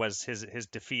ring was his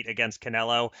defeat against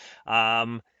Canelo.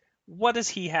 What has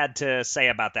he had to say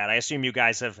about that? I assume you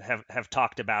guys have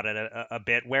talked about it a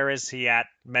bit. Where is he at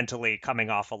mentally coming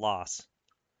off a loss?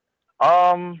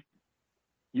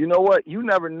 You know what? You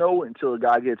never know until a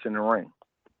guy gets in the ring.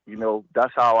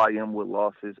 That's how I am with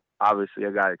losses. Obviously,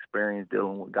 I got experience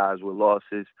dealing with guys with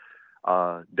losses,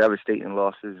 devastating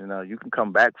losses, and you can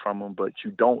come back from them, but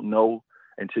you don't know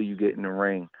until you get in the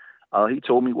ring. He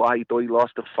told me why he thought he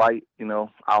lost the fight. I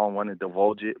don't want to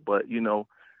divulge it, but,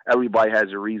 everybody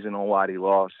has a reason on why they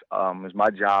lost. It's my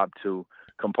job to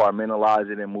compartmentalize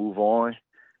it and move on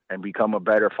and become a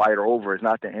better fighter over. It's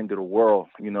not the end of the world.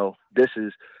 This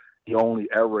is the only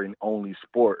ever and only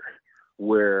sport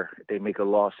where they make a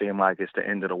loss seem like it's the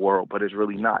end of the world, but it's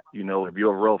really not. If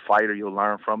you're a real fighter, you'll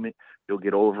learn from it. You'll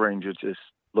get over it, and you'll just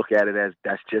look at it as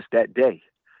that's just that day.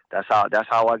 That's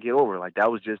how I get over it. Like,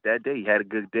 that was just that day. You had a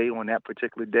good day on that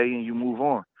particular day, and you move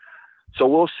on. So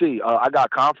we'll see. I got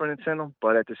confidence in him,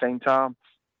 but at the same time,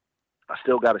 I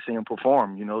still got to see him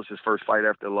perform. It's his first fight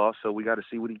after the loss, so we got to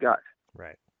see what he got.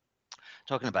 Right.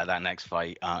 Talking about that next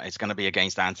fight, it's going to be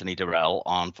against Anthony Dirrell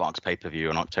on Fox pay-per-view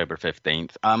on October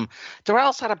 15th.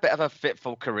 Dirrell's had a bit of a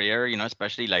fitful career,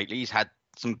 especially lately. He's had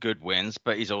some good wins,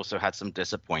 but he's also had some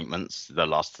disappointments. The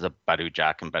loss to Badou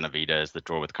Jack and Benavidez, the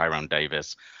draw with Kyron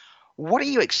Davis. What are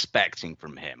you expecting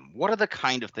from him? What are the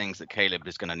kind of things that Caleb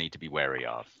is going to need to be wary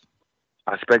of?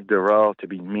 I expect Dirrell to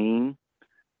be mean.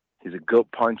 He's a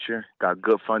good puncher, got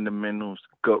good fundamentals,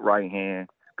 good right hand,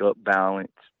 good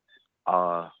balance.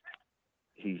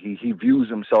 He views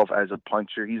himself as a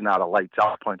puncher. He's not a lights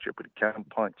out puncher, but he can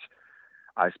punch.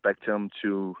 I expect him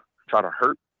to try to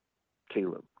hurt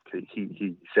Caleb.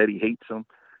 He said he hates him,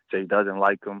 said he doesn't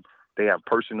like him. They have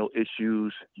personal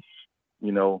issues.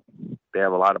 They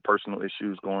have a lot of personal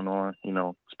issues going on.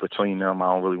 It's between them.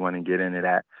 I don't really want to get into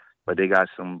that. But they got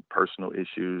some personal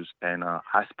issues, and I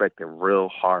expect a real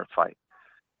hard fight.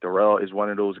 Dirrell is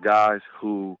one of those guys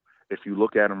who, if you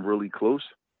look at him really close,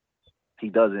 he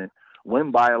doesn't win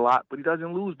by a lot, but he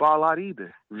doesn't lose by a lot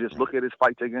either. You just look at his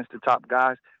fights against the top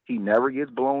guys. He never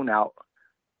gets blown out.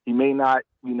 He may not,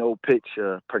 pitch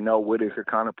a Pernell Whitaker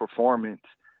kind of performance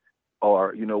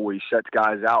or, where he shuts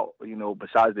guys out.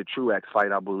 Besides the Truax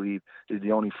fight, I believe, is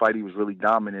the only fight he was really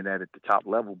dominant at the top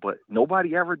level. But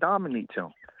nobody ever dominates him.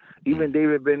 Even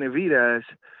David Benavidez,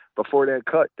 before that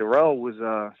cut, Dirrell was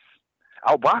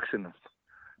outboxing him.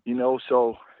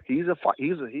 So he's a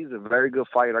very good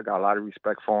fighter. I got a lot of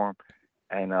respect for him.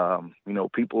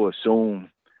 And people assume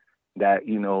that,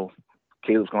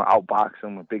 Caleb's going to outbox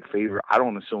him, a big favorite. I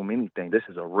don't assume anything. This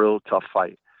is a real tough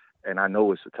fight, and I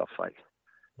know it's a tough fight.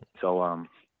 So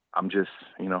I'm just,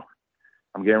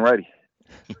 I'm getting ready.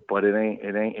 But it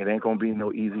ain't gonna be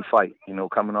no easy fight.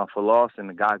 Coming off a loss and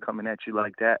the guy coming at you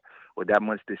like that with that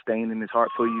much disdain in his heart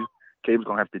for you, Caleb's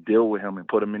gonna have to deal with him and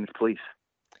put him in his place.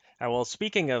 Well,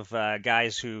 speaking of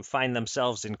guys who find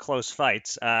themselves in close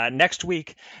fights, next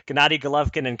week, Gennady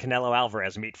Golovkin and Canelo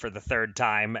Alvarez meet for the third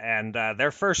time, and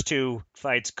their first two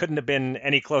fights couldn't have been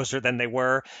any closer than they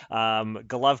were.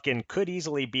 Golovkin could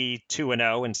easily be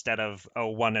 2-0 instead of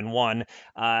 1-1.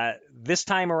 This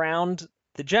time around,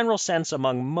 the general sense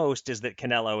among most is that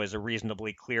Canelo is a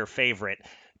reasonably clear favorite.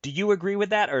 Do you agree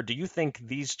with that, or do you think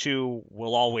these two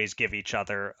will always give each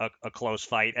other a close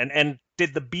fight? And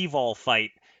did the Bivol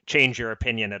fight change your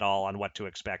opinion at all on what to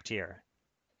expect here?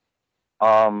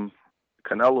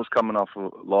 Canelo's coming off a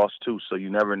loss too, so you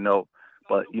never know.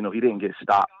 But he didn't get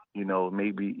stopped.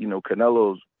 Maybe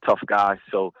Canelo's a tough guy,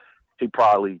 so he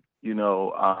probably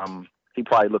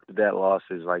looked at that loss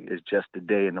as like it's just a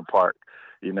day in the park.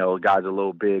 Guy's a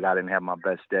little big. I didn't have my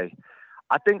best day.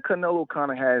 I think Canelo kind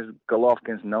of has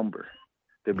Golovkin's number,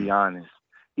 to be honest.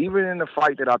 Even in the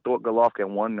fight that I thought Golovkin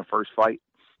won the first fight,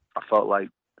 I felt like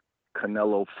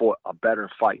Canelo fought a better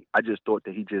fight. I just thought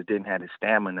that he just didn't have the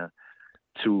stamina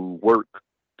to work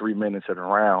 3 minutes of the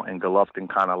round, and Golovkin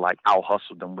kind of like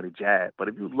out-hustled him with a jab. But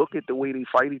if you look at the way they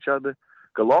fight each other,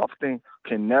 Golovkin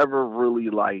can never really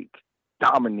like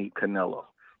dominate Canelo.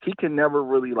 He can never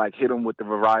really like hit him with the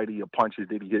variety of punches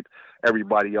that he hit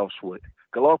everybody else with.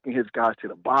 Golovkin hits guys to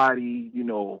the body,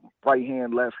 right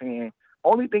hand, left hand.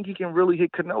 Only thing he can really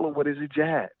hit Canelo with is a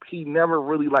jab. He never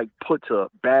really like puts a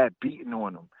bad beating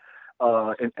on him.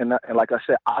 And like I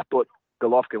said, I thought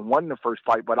Golovkin won the first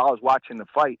fight, but I was watching the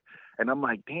fight and I'm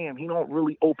like, damn, he don't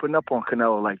really open up on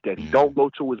Canelo like that. He don't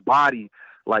go to his body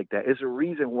like that. It's a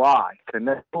reason why.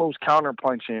 Canelo's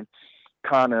counterpunching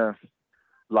kind of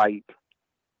like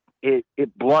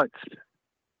it blunts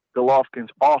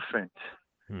Golovkin's offense.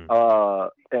 And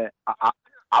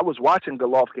I was watching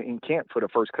Golovkin in camp for the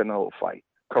first Canelo fight.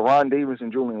 Karan Davis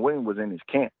and Julian Williams was in his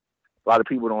camp. A lot of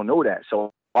people don't know that.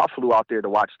 So I flew out there to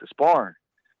watch the sparring.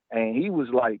 And he was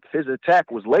like, his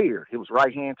attack was layered. It was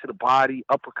right hand to the body,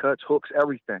 uppercuts, hooks,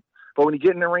 everything. But when he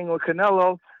get in the ring with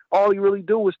Canelo, all he really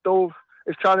do is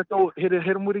try to hit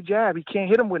him with a jab. He can't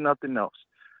hit him with nothing else.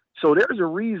 So there's a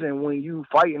reason when you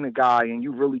fighting a guy and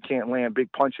you really can't land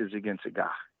big punches against a guy.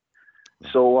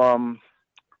 So,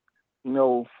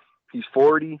 he's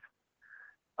 40.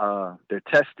 They're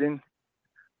testing,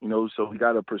 so we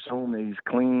got to presume that he's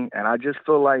clean. And I just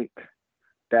feel like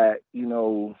that,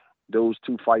 those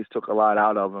two fights took a lot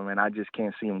out of him, and I just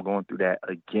can't see him going through that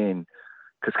again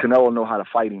because Canelo know how to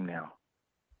fight him now.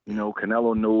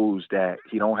 Canelo knows that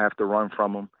he don't have to run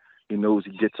from him. He knows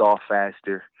he gets off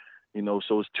faster.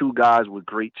 So it's two guys with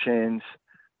great chins,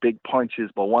 big punches,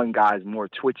 but one guy's more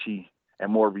twitchy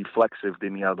and more reflexive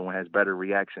than the other one, has better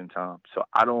reaction time. So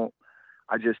I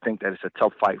just think that it's a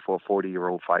tough fight for a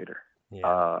 40-year-old fighter.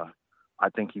 Yeah. I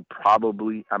think he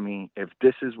probably, if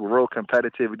this is real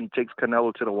competitive and he takes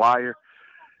Canelo to the wire,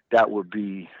 that would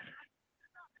be,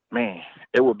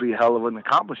 it would be a hell of an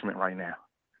accomplishment right now,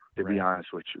 to be honest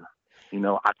with you.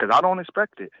 Because I don't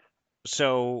expect it.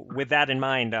 So with that in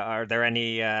mind, are there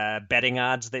any betting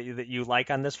odds that you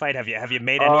like on this fight? Have you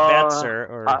made any bets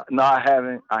or? No, I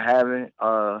haven't.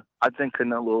 I think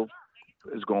Canelo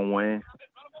is going to win.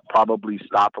 Probably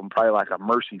stop him. Probably like a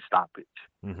mercy stoppage.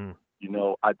 Mm-hmm.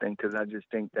 I just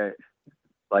think that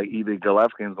like either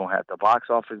Golovkin's going to have to box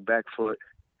off his back foot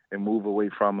and move away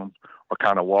from him or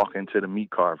kind of walk into the meat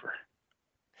carver.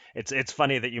 It's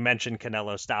funny that you mentioned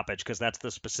Canelo stoppage because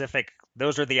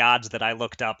those are the odds that I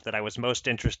looked up that I was most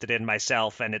interested in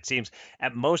myself. And it seems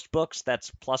at most books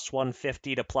that's plus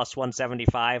 150 to plus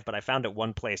 175, but I found it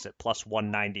one place at plus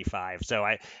 195. So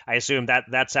I assume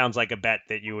that sounds like a bet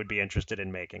that you would be interested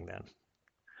in making then.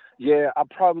 Yeah, I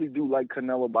probably do like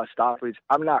Canelo by stoppage.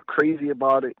 I'm not crazy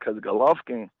about it because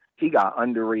Golovkin, he got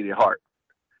underrated heart.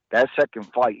 That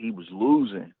second fight, he was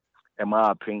losing, in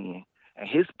my opinion. And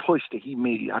his push that he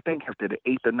made, I think after the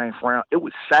 8th or 9th round, it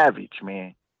was savage,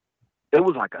 man. It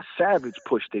was like a savage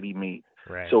push that he made.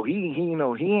 Right. So he ain't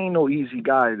no easy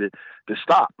guy to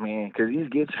stop, man, because he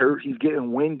gets hurt, he's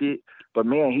getting winded. But,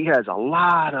 man, he has a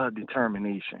lot of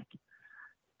determination.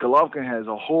 Golovkin has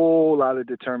a whole lot of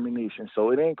determination,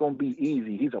 so it ain't going to be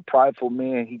easy. He's a prideful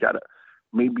man. He got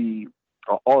maybe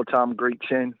an all-time great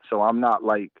chin, so I'm not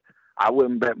like, I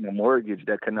wouldn't bet my mortgage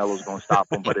that Canelo's going to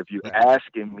stop him. But if you're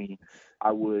asking me,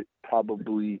 I would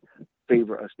probably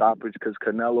favor a stoppage because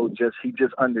Canelo just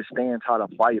understands how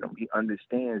to fight him. He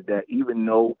understands that even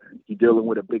though he's dealing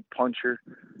with a big puncher,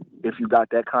 if you got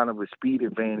that kind of a speed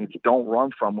advantage, don't run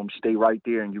from him. Stay right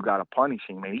there, and you got to punish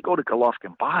him, man. He go to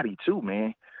Golovkin body too,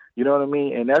 man. You know what I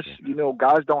mean? And that's,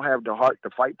 guys don't have the heart to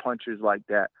fight punchers like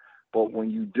that. But when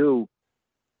you do,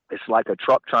 it's like a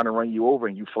truck trying to run you over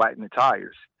and you flatten the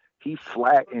tires. He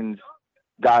flattens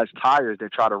guys' tires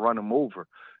that try to run him over.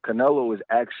 Canelo is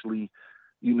actually,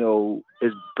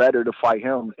 it's better to fight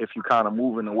him if you're kind of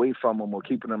moving away from him or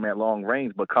keeping him at long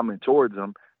range, but coming towards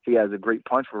him, he has a great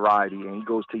punch variety and he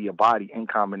goes to your body in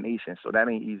combination. So that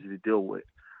ain't easy to deal with.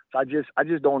 So I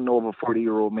just don't know if a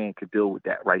 40-year-old man could deal with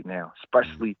that right now,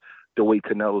 especially the way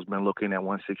Canelo's been looking at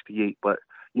 168. But,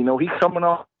 he's coming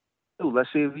off. Let's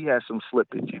see if he has some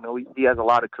slippage. He has a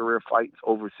lot of career fights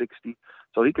over 60,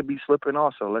 so he could be slipping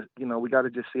also. We got to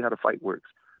just see how the fight works.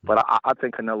 But I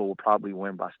think Canelo will probably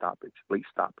win by stoppage, late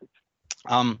stoppage.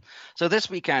 So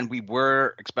this weekend we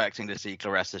were expecting to see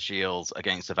Claressa Shields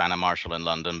against Savannah Marshall in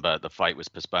London, but the fight was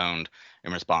postponed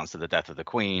in response to the death of the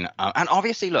Queen. And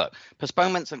obviously, look,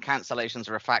 postponements and cancellations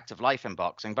are a fact of life in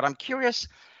boxing. But I'm curious,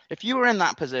 if you were in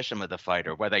that position with a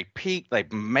fighter where they peaked, they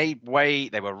made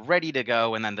weight, they were ready to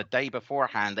go, and then the day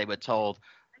beforehand they were told,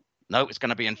 no, it's going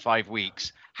to be in 5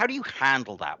 weeks. How do you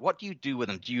handle that? What do you do with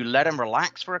them? Do you let them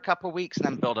relax for a couple of weeks and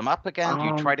then build them up again? Do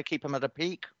you try to keep them at a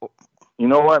peak? You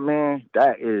know what, man?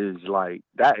 That is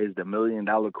the $1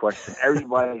 million question.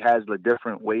 Everybody has a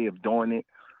different way of doing it.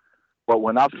 But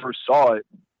when I first saw it,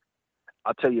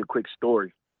 I'll tell you a quick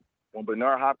story. When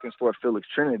Bernard Hopkins fought Felix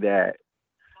Trinidad,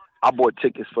 I bought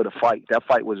tickets for the fight. That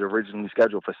fight was originally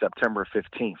scheduled for September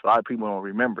 15th. A lot of people don't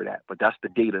remember that, but that's the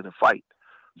date of the fight.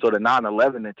 So the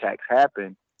 9/11 attacks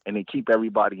happened, and they keep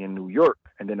everybody in New York.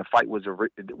 And then the fight was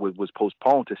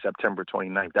postponed to September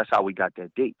 29th. That's how we got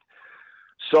that date.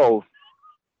 So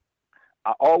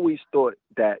I always thought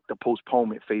that the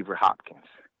postponement favored Hopkins.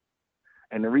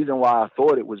 And the reason why I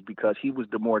thought it was because he was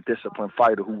the more disciplined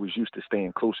fighter who was used to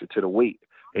staying closer to the weight.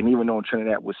 And even though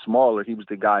Trinidad was smaller, he was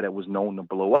the guy that was known to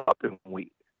blow up in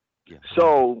weight. Yeah.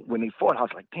 So when they fought, I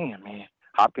was like, damn, man,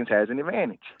 Hopkins has an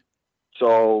advantage.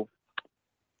 So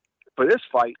for this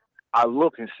fight, I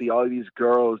look and see all of these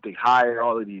girls, they hire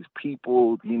all of these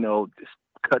people, just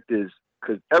cut this,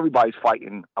 because everybody's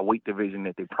fighting a weight division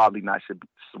that they probably not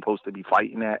supposed to be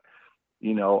fighting at.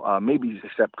 Maybe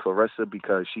except Claressa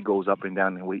because she goes up and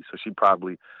down in weight, so she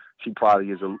probably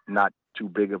is not too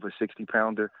big of a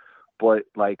 60-pounder. But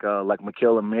like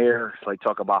Michaela Mayer,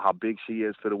 talk about how big she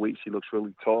is for the weight. She looks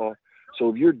really tall. So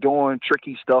if you're doing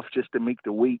tricky stuff just to make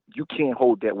the weight, you can't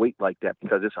hold that weight like that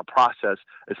because it's a process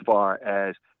as far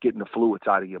as getting the fluids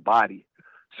out of your body.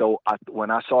 So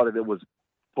when I saw that it was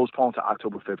postponed to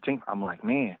October 15th, I'm like,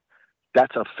 man,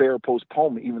 that's a fair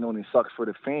postponement, even though it sucks for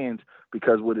the fans,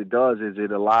 because what it does is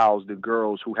it allows the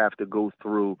girls who have to go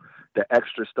through the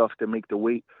extra stuff to make the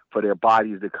weight for their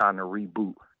bodies to kind of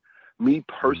reboot. Me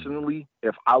personally,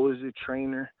 if I was a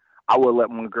trainer, I would let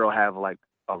my girl have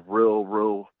a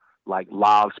real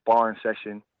live sparring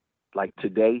session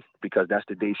today, because that's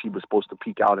the day she was supposed to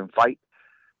peak out and fight,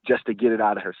 just to get it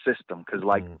out of her system. Because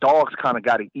dogs kind of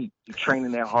got to eat. You're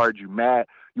training that hard, you mad,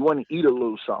 you want to eat a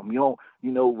little something.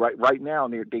 Right now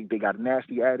they got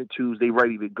nasty attitudes, they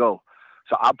ready to go.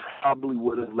 So I probably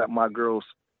would have let my girls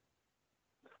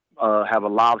have a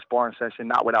live sparring session,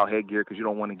 not without headgear because you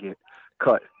don't want to get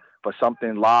cut, but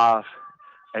something live,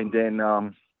 and then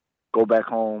go back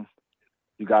home.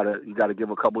 You gotta give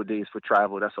a couple of days for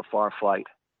travel. That's a far flight.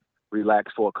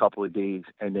 Relax for a couple of days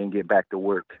and then get back to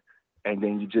work. And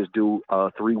then you just do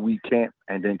a 3-week camp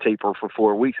and then taper for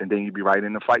 4 weeks, and then you be right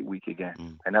in the fight week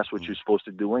again. And that's what you're supposed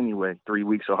to do anyway. 3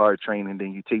 weeks of hard training,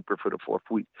 then you taper for the 4th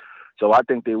week. So I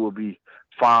think they will be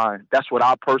fine. That's what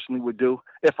I personally would do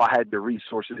if I had the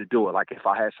resources to do it. Like if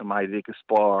I had somebody they could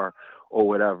spar or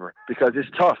whatever, because it's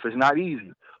tough. It's not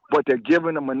easy, but they're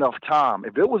giving them enough time.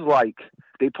 If it was like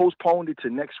they postponed it to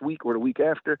next week or the week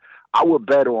after, I would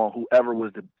bet on whoever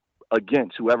was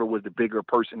the bigger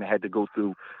person that had to go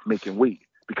through making weight,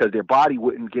 because their body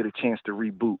wouldn't get a chance to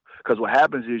reboot. Because what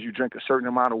happens is you drink a certain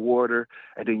amount of water,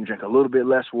 and then you drink a little bit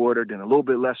less water, then a little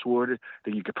bit less water,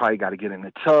 then you probably got to get in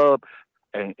the tub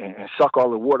and suck all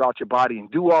the water out your body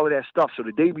and do all of that stuff. So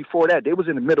the day before that, they was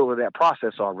in the middle of that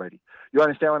process already. You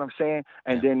understand what I'm saying?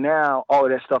 And then now all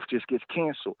of that stuff just gets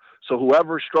canceled. So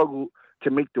whoever struggled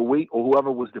to make the weight, or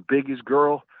whoever was the biggest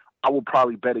girl, I would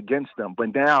probably bet against them.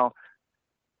 But now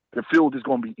the field is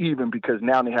going to be even, because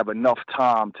now they have enough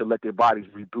time to let their bodies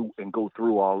reboot and go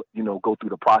through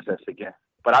the process again.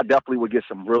 But I definitely would get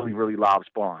some really, really live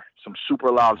sparring, some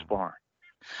super live sparring.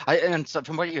 And so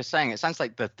from what you're saying, it sounds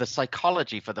like the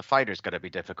psychology for the fighter's got to be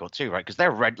difficult too, right? Because they're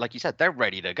ready, like you said, they're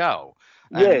ready to go.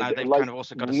 And now they've kind of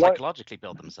also got to psychologically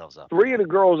build themselves up. 3 of the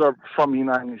girls are from the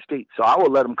United States, so I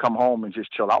would let them come home and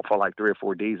just chill out for 3 or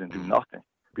 4 days and do nothing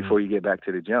before you get back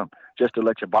to the gym, just to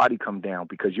let your body come down,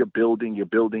 because you're building,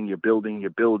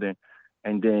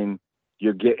 and then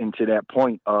you're getting to that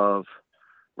point of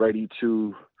ready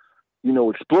to,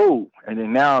 explode. And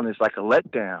then now it's like a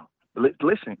letdown.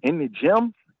 listen, in the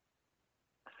gym,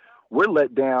 we're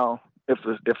let down if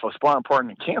a sparring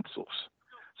partner cancels.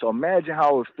 So imagine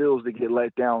how it feels to get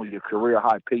let down with your career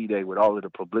high payday with all of the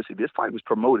publicity. This fight was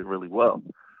promoted really well.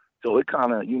 So it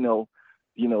kind of,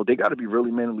 they got to be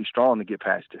really mentally strong to get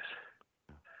past this.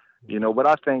 But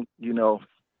I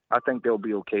think they'll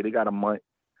be okay. They got a month.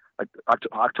 Like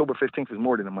October 15th is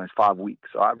more than a month, 5 weeks.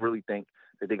 So I really think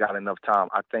that they got enough time.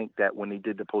 I think that when they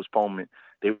did the postponement,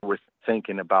 they were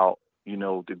thinking about,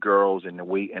 the girls and the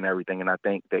weight and everything. And I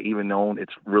think that even though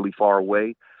it's really far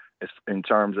away, in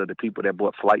terms of the people that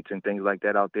bought flights and things like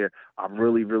that out there, I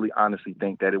really, really honestly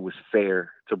think that it was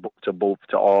fair to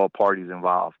all parties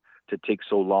involved to take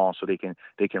so long so they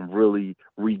can really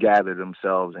regather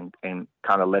themselves and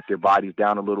kind of let their bodies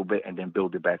down a little bit and then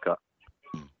build it back up.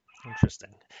 Interesting.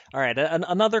 All right.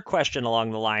 Another question along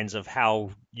the lines of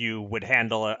how you would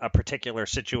handle a particular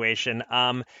situation.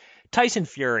 Tyson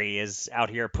Fury is out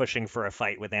here pushing for a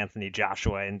fight with Anthony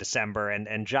Joshua in December,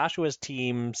 and Joshua's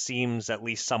team seems at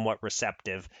least somewhat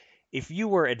receptive. If you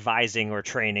were advising or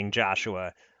training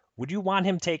Joshua, would you want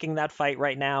him taking that fight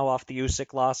right now off the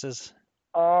Usyk losses?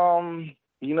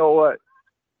 You know what?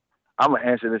 I'm going to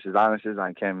answer this as honest as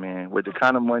I can, man. With the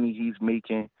kind of money he's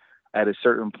making, at a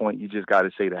certain point, you just got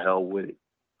to say the hell with it.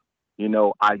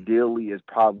 Ideally is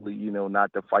probably,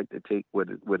 not the fight to take with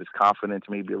his confidence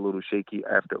maybe a little shaky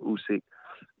after Usyk.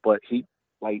 But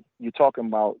you're talking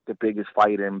about the biggest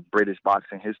fight in British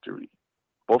boxing history.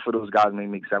 Both of those guys may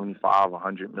make $75,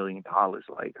 $100 million.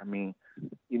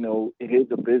 It is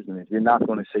a business. You're not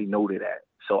going to say no to that.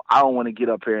 So I don't want to get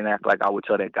up here and act like I would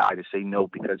tell that guy to say no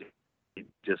because he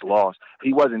just lost.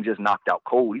 He wasn't just knocked out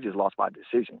cold. He just lost by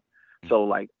decision.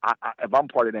 So, if I'm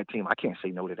part of that team, I can't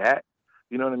say no to that.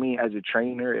 You know what I mean? As a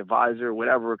trainer, advisor,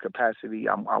 whatever capacity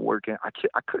I'm working, I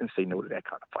couldn't say no to that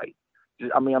kind of fight.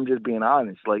 I'm just being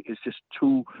honest. It's just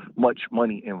too much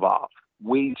money involved.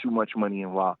 Way too much money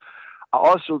involved. I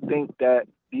also think that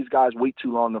these guys wait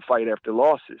too long to fight after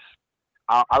losses.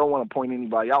 I don't want to point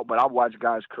anybody out, but I've watched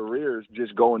guys' careers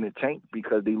just go in the tank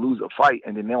because they lose a fight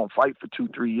and then they don't fight for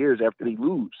 2-3 years after they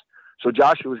lose. So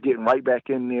Joshua was getting right back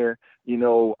in there. He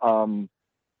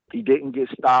didn't get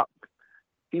stopped.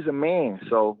 He's a man,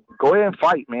 so go ahead and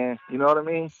fight, man. You know what I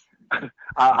mean?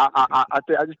 I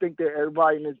just think that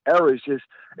everybody in this era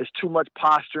it's too much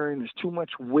posturing, it's too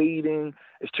much waiting,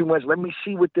 it's too much. Let me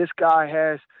see what this guy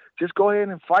has. Just go ahead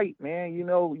and fight, man.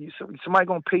 Somebody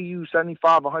gonna pay you $75,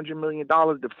 $100 million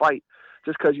to fight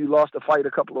just because you lost a fight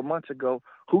a couple of months ago.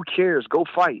 Who cares? Go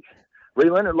fight. Ray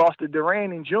Leonard lost to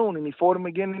Duran in June, and he fought him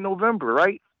again in November,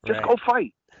 right? Just go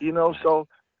fight. So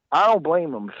I don't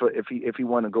blame him if he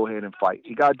want to go ahead and fight.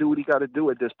 He got to do what he got to do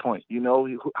at this point. Who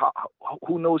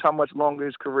knows how much longer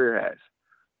his career has?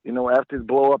 After the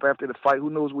blow up, after the fight, who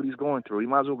knows what he's going through? He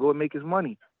might as well go and make his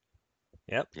money.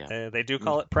 Yep. Yeah. They do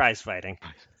call it prize fighting.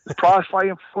 Prize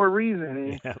fighting for a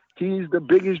reason. And he's the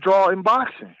biggest draw in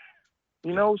boxing.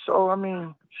 So,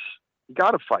 you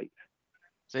got to fight.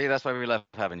 See, that's why we love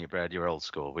having you, Brad. You're old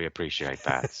school. We appreciate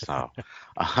that. So,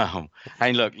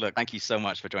 hey, look, thank you so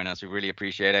much for joining us. We really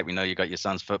appreciate it. We know you got your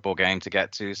son's football game to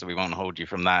get to, so we won't hold you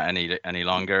from that any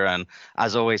longer. And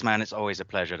as always, man, it's always a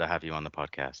pleasure to have you on the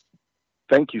podcast.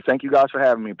 Thank you. Thank you guys for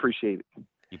having me. Appreciate it.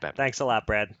 You bet. Thanks a lot,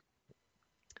 Brad.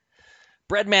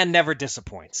 Breadman never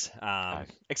disappoints,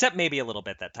 except maybe a little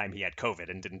bit that time he had COVID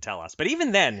and didn't tell us. But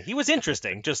even then, he was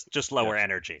interesting, just lower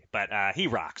energy. But he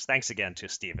rocks. Thanks again to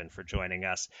Steven for joining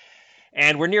us.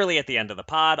 And we're nearly at the end of the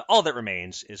pod. All that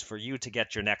remains is for you to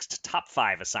get your next top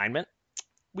 5 assignment.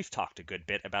 We've talked a good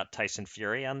bit about Tyson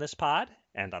Fury on this pod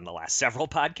and on the last several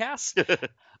podcasts.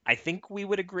 I think we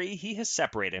would agree he has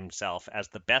separated himself as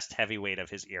the best heavyweight of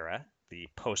his era, the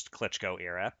post-Klitschko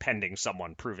era, pending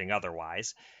someone proving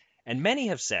otherwise. And many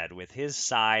have said with his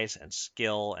size and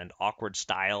skill and awkward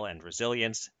style and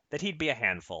resilience that he'd be a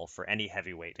handful for any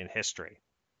heavyweight in history.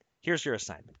 Here's your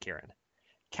assignment, Kieran.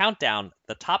 Count down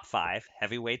the top 5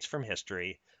 heavyweights from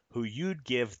history who you'd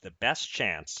give the best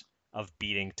chance of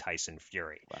beating Tyson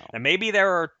Fury. Wow. Now, maybe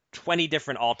there are 20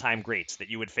 different all-time greats that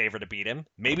you would favor to beat him.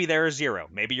 Maybe there are 0.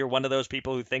 Maybe you're one of those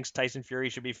people who thinks Tyson Fury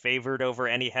should be favored over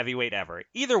any heavyweight ever.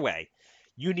 Either way,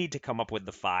 you need to come up with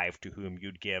the 5 to whom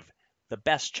you'd give the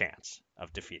best chance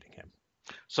of defeating him.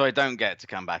 So I don't get to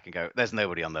come back and go, there's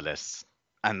nobody on the list.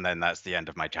 And then that's the end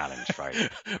of my challenge,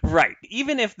 right? Right.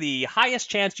 Even if the highest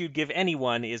chance you'd give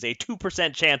anyone is a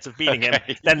 2% chance of beating him,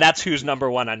 then that's who's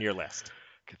number 1 on your list.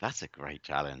 That's a great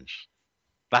challenge.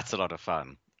 That's a lot of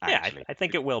fun. actually. Yeah, I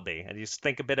think it will be. And you just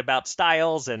think a bit about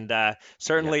styles, and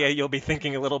certainly you'll be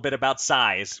thinking a little bit about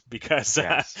size because,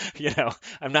 Yes.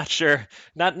 I'm not sure,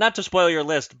 not to spoil your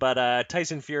list, but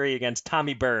Tyson Fury against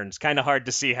Tommy Burns, kind of hard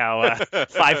to see how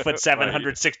 5'7", Right.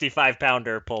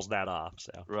 165-pounder pulls that off.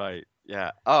 So Right.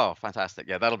 Yeah. Oh, fantastic.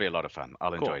 Yeah, that'll be a lot of fun.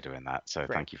 I'll Cool. enjoy doing that. So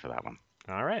Great. thank you for that one.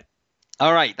 All right.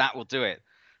 All right, that will do it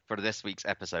for this week's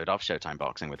episode of Showtime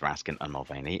Boxing with Raskin and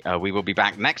Mulvaney. We will be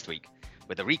back next week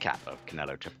with a recap of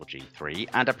Canelo Triple G3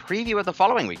 and a preview of the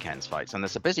following weekend's fights. And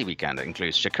there's a busy weekend. It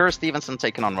includes Shakur Stevenson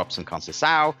taking on Robson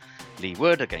Conceição, Lee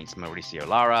Wood against Mauricio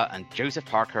Lara, and Joseph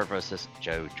Parker versus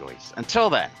Joe Joyce. Until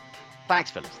then,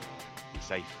 thanks for listening. Be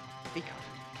safe, be kind,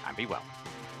 and be well.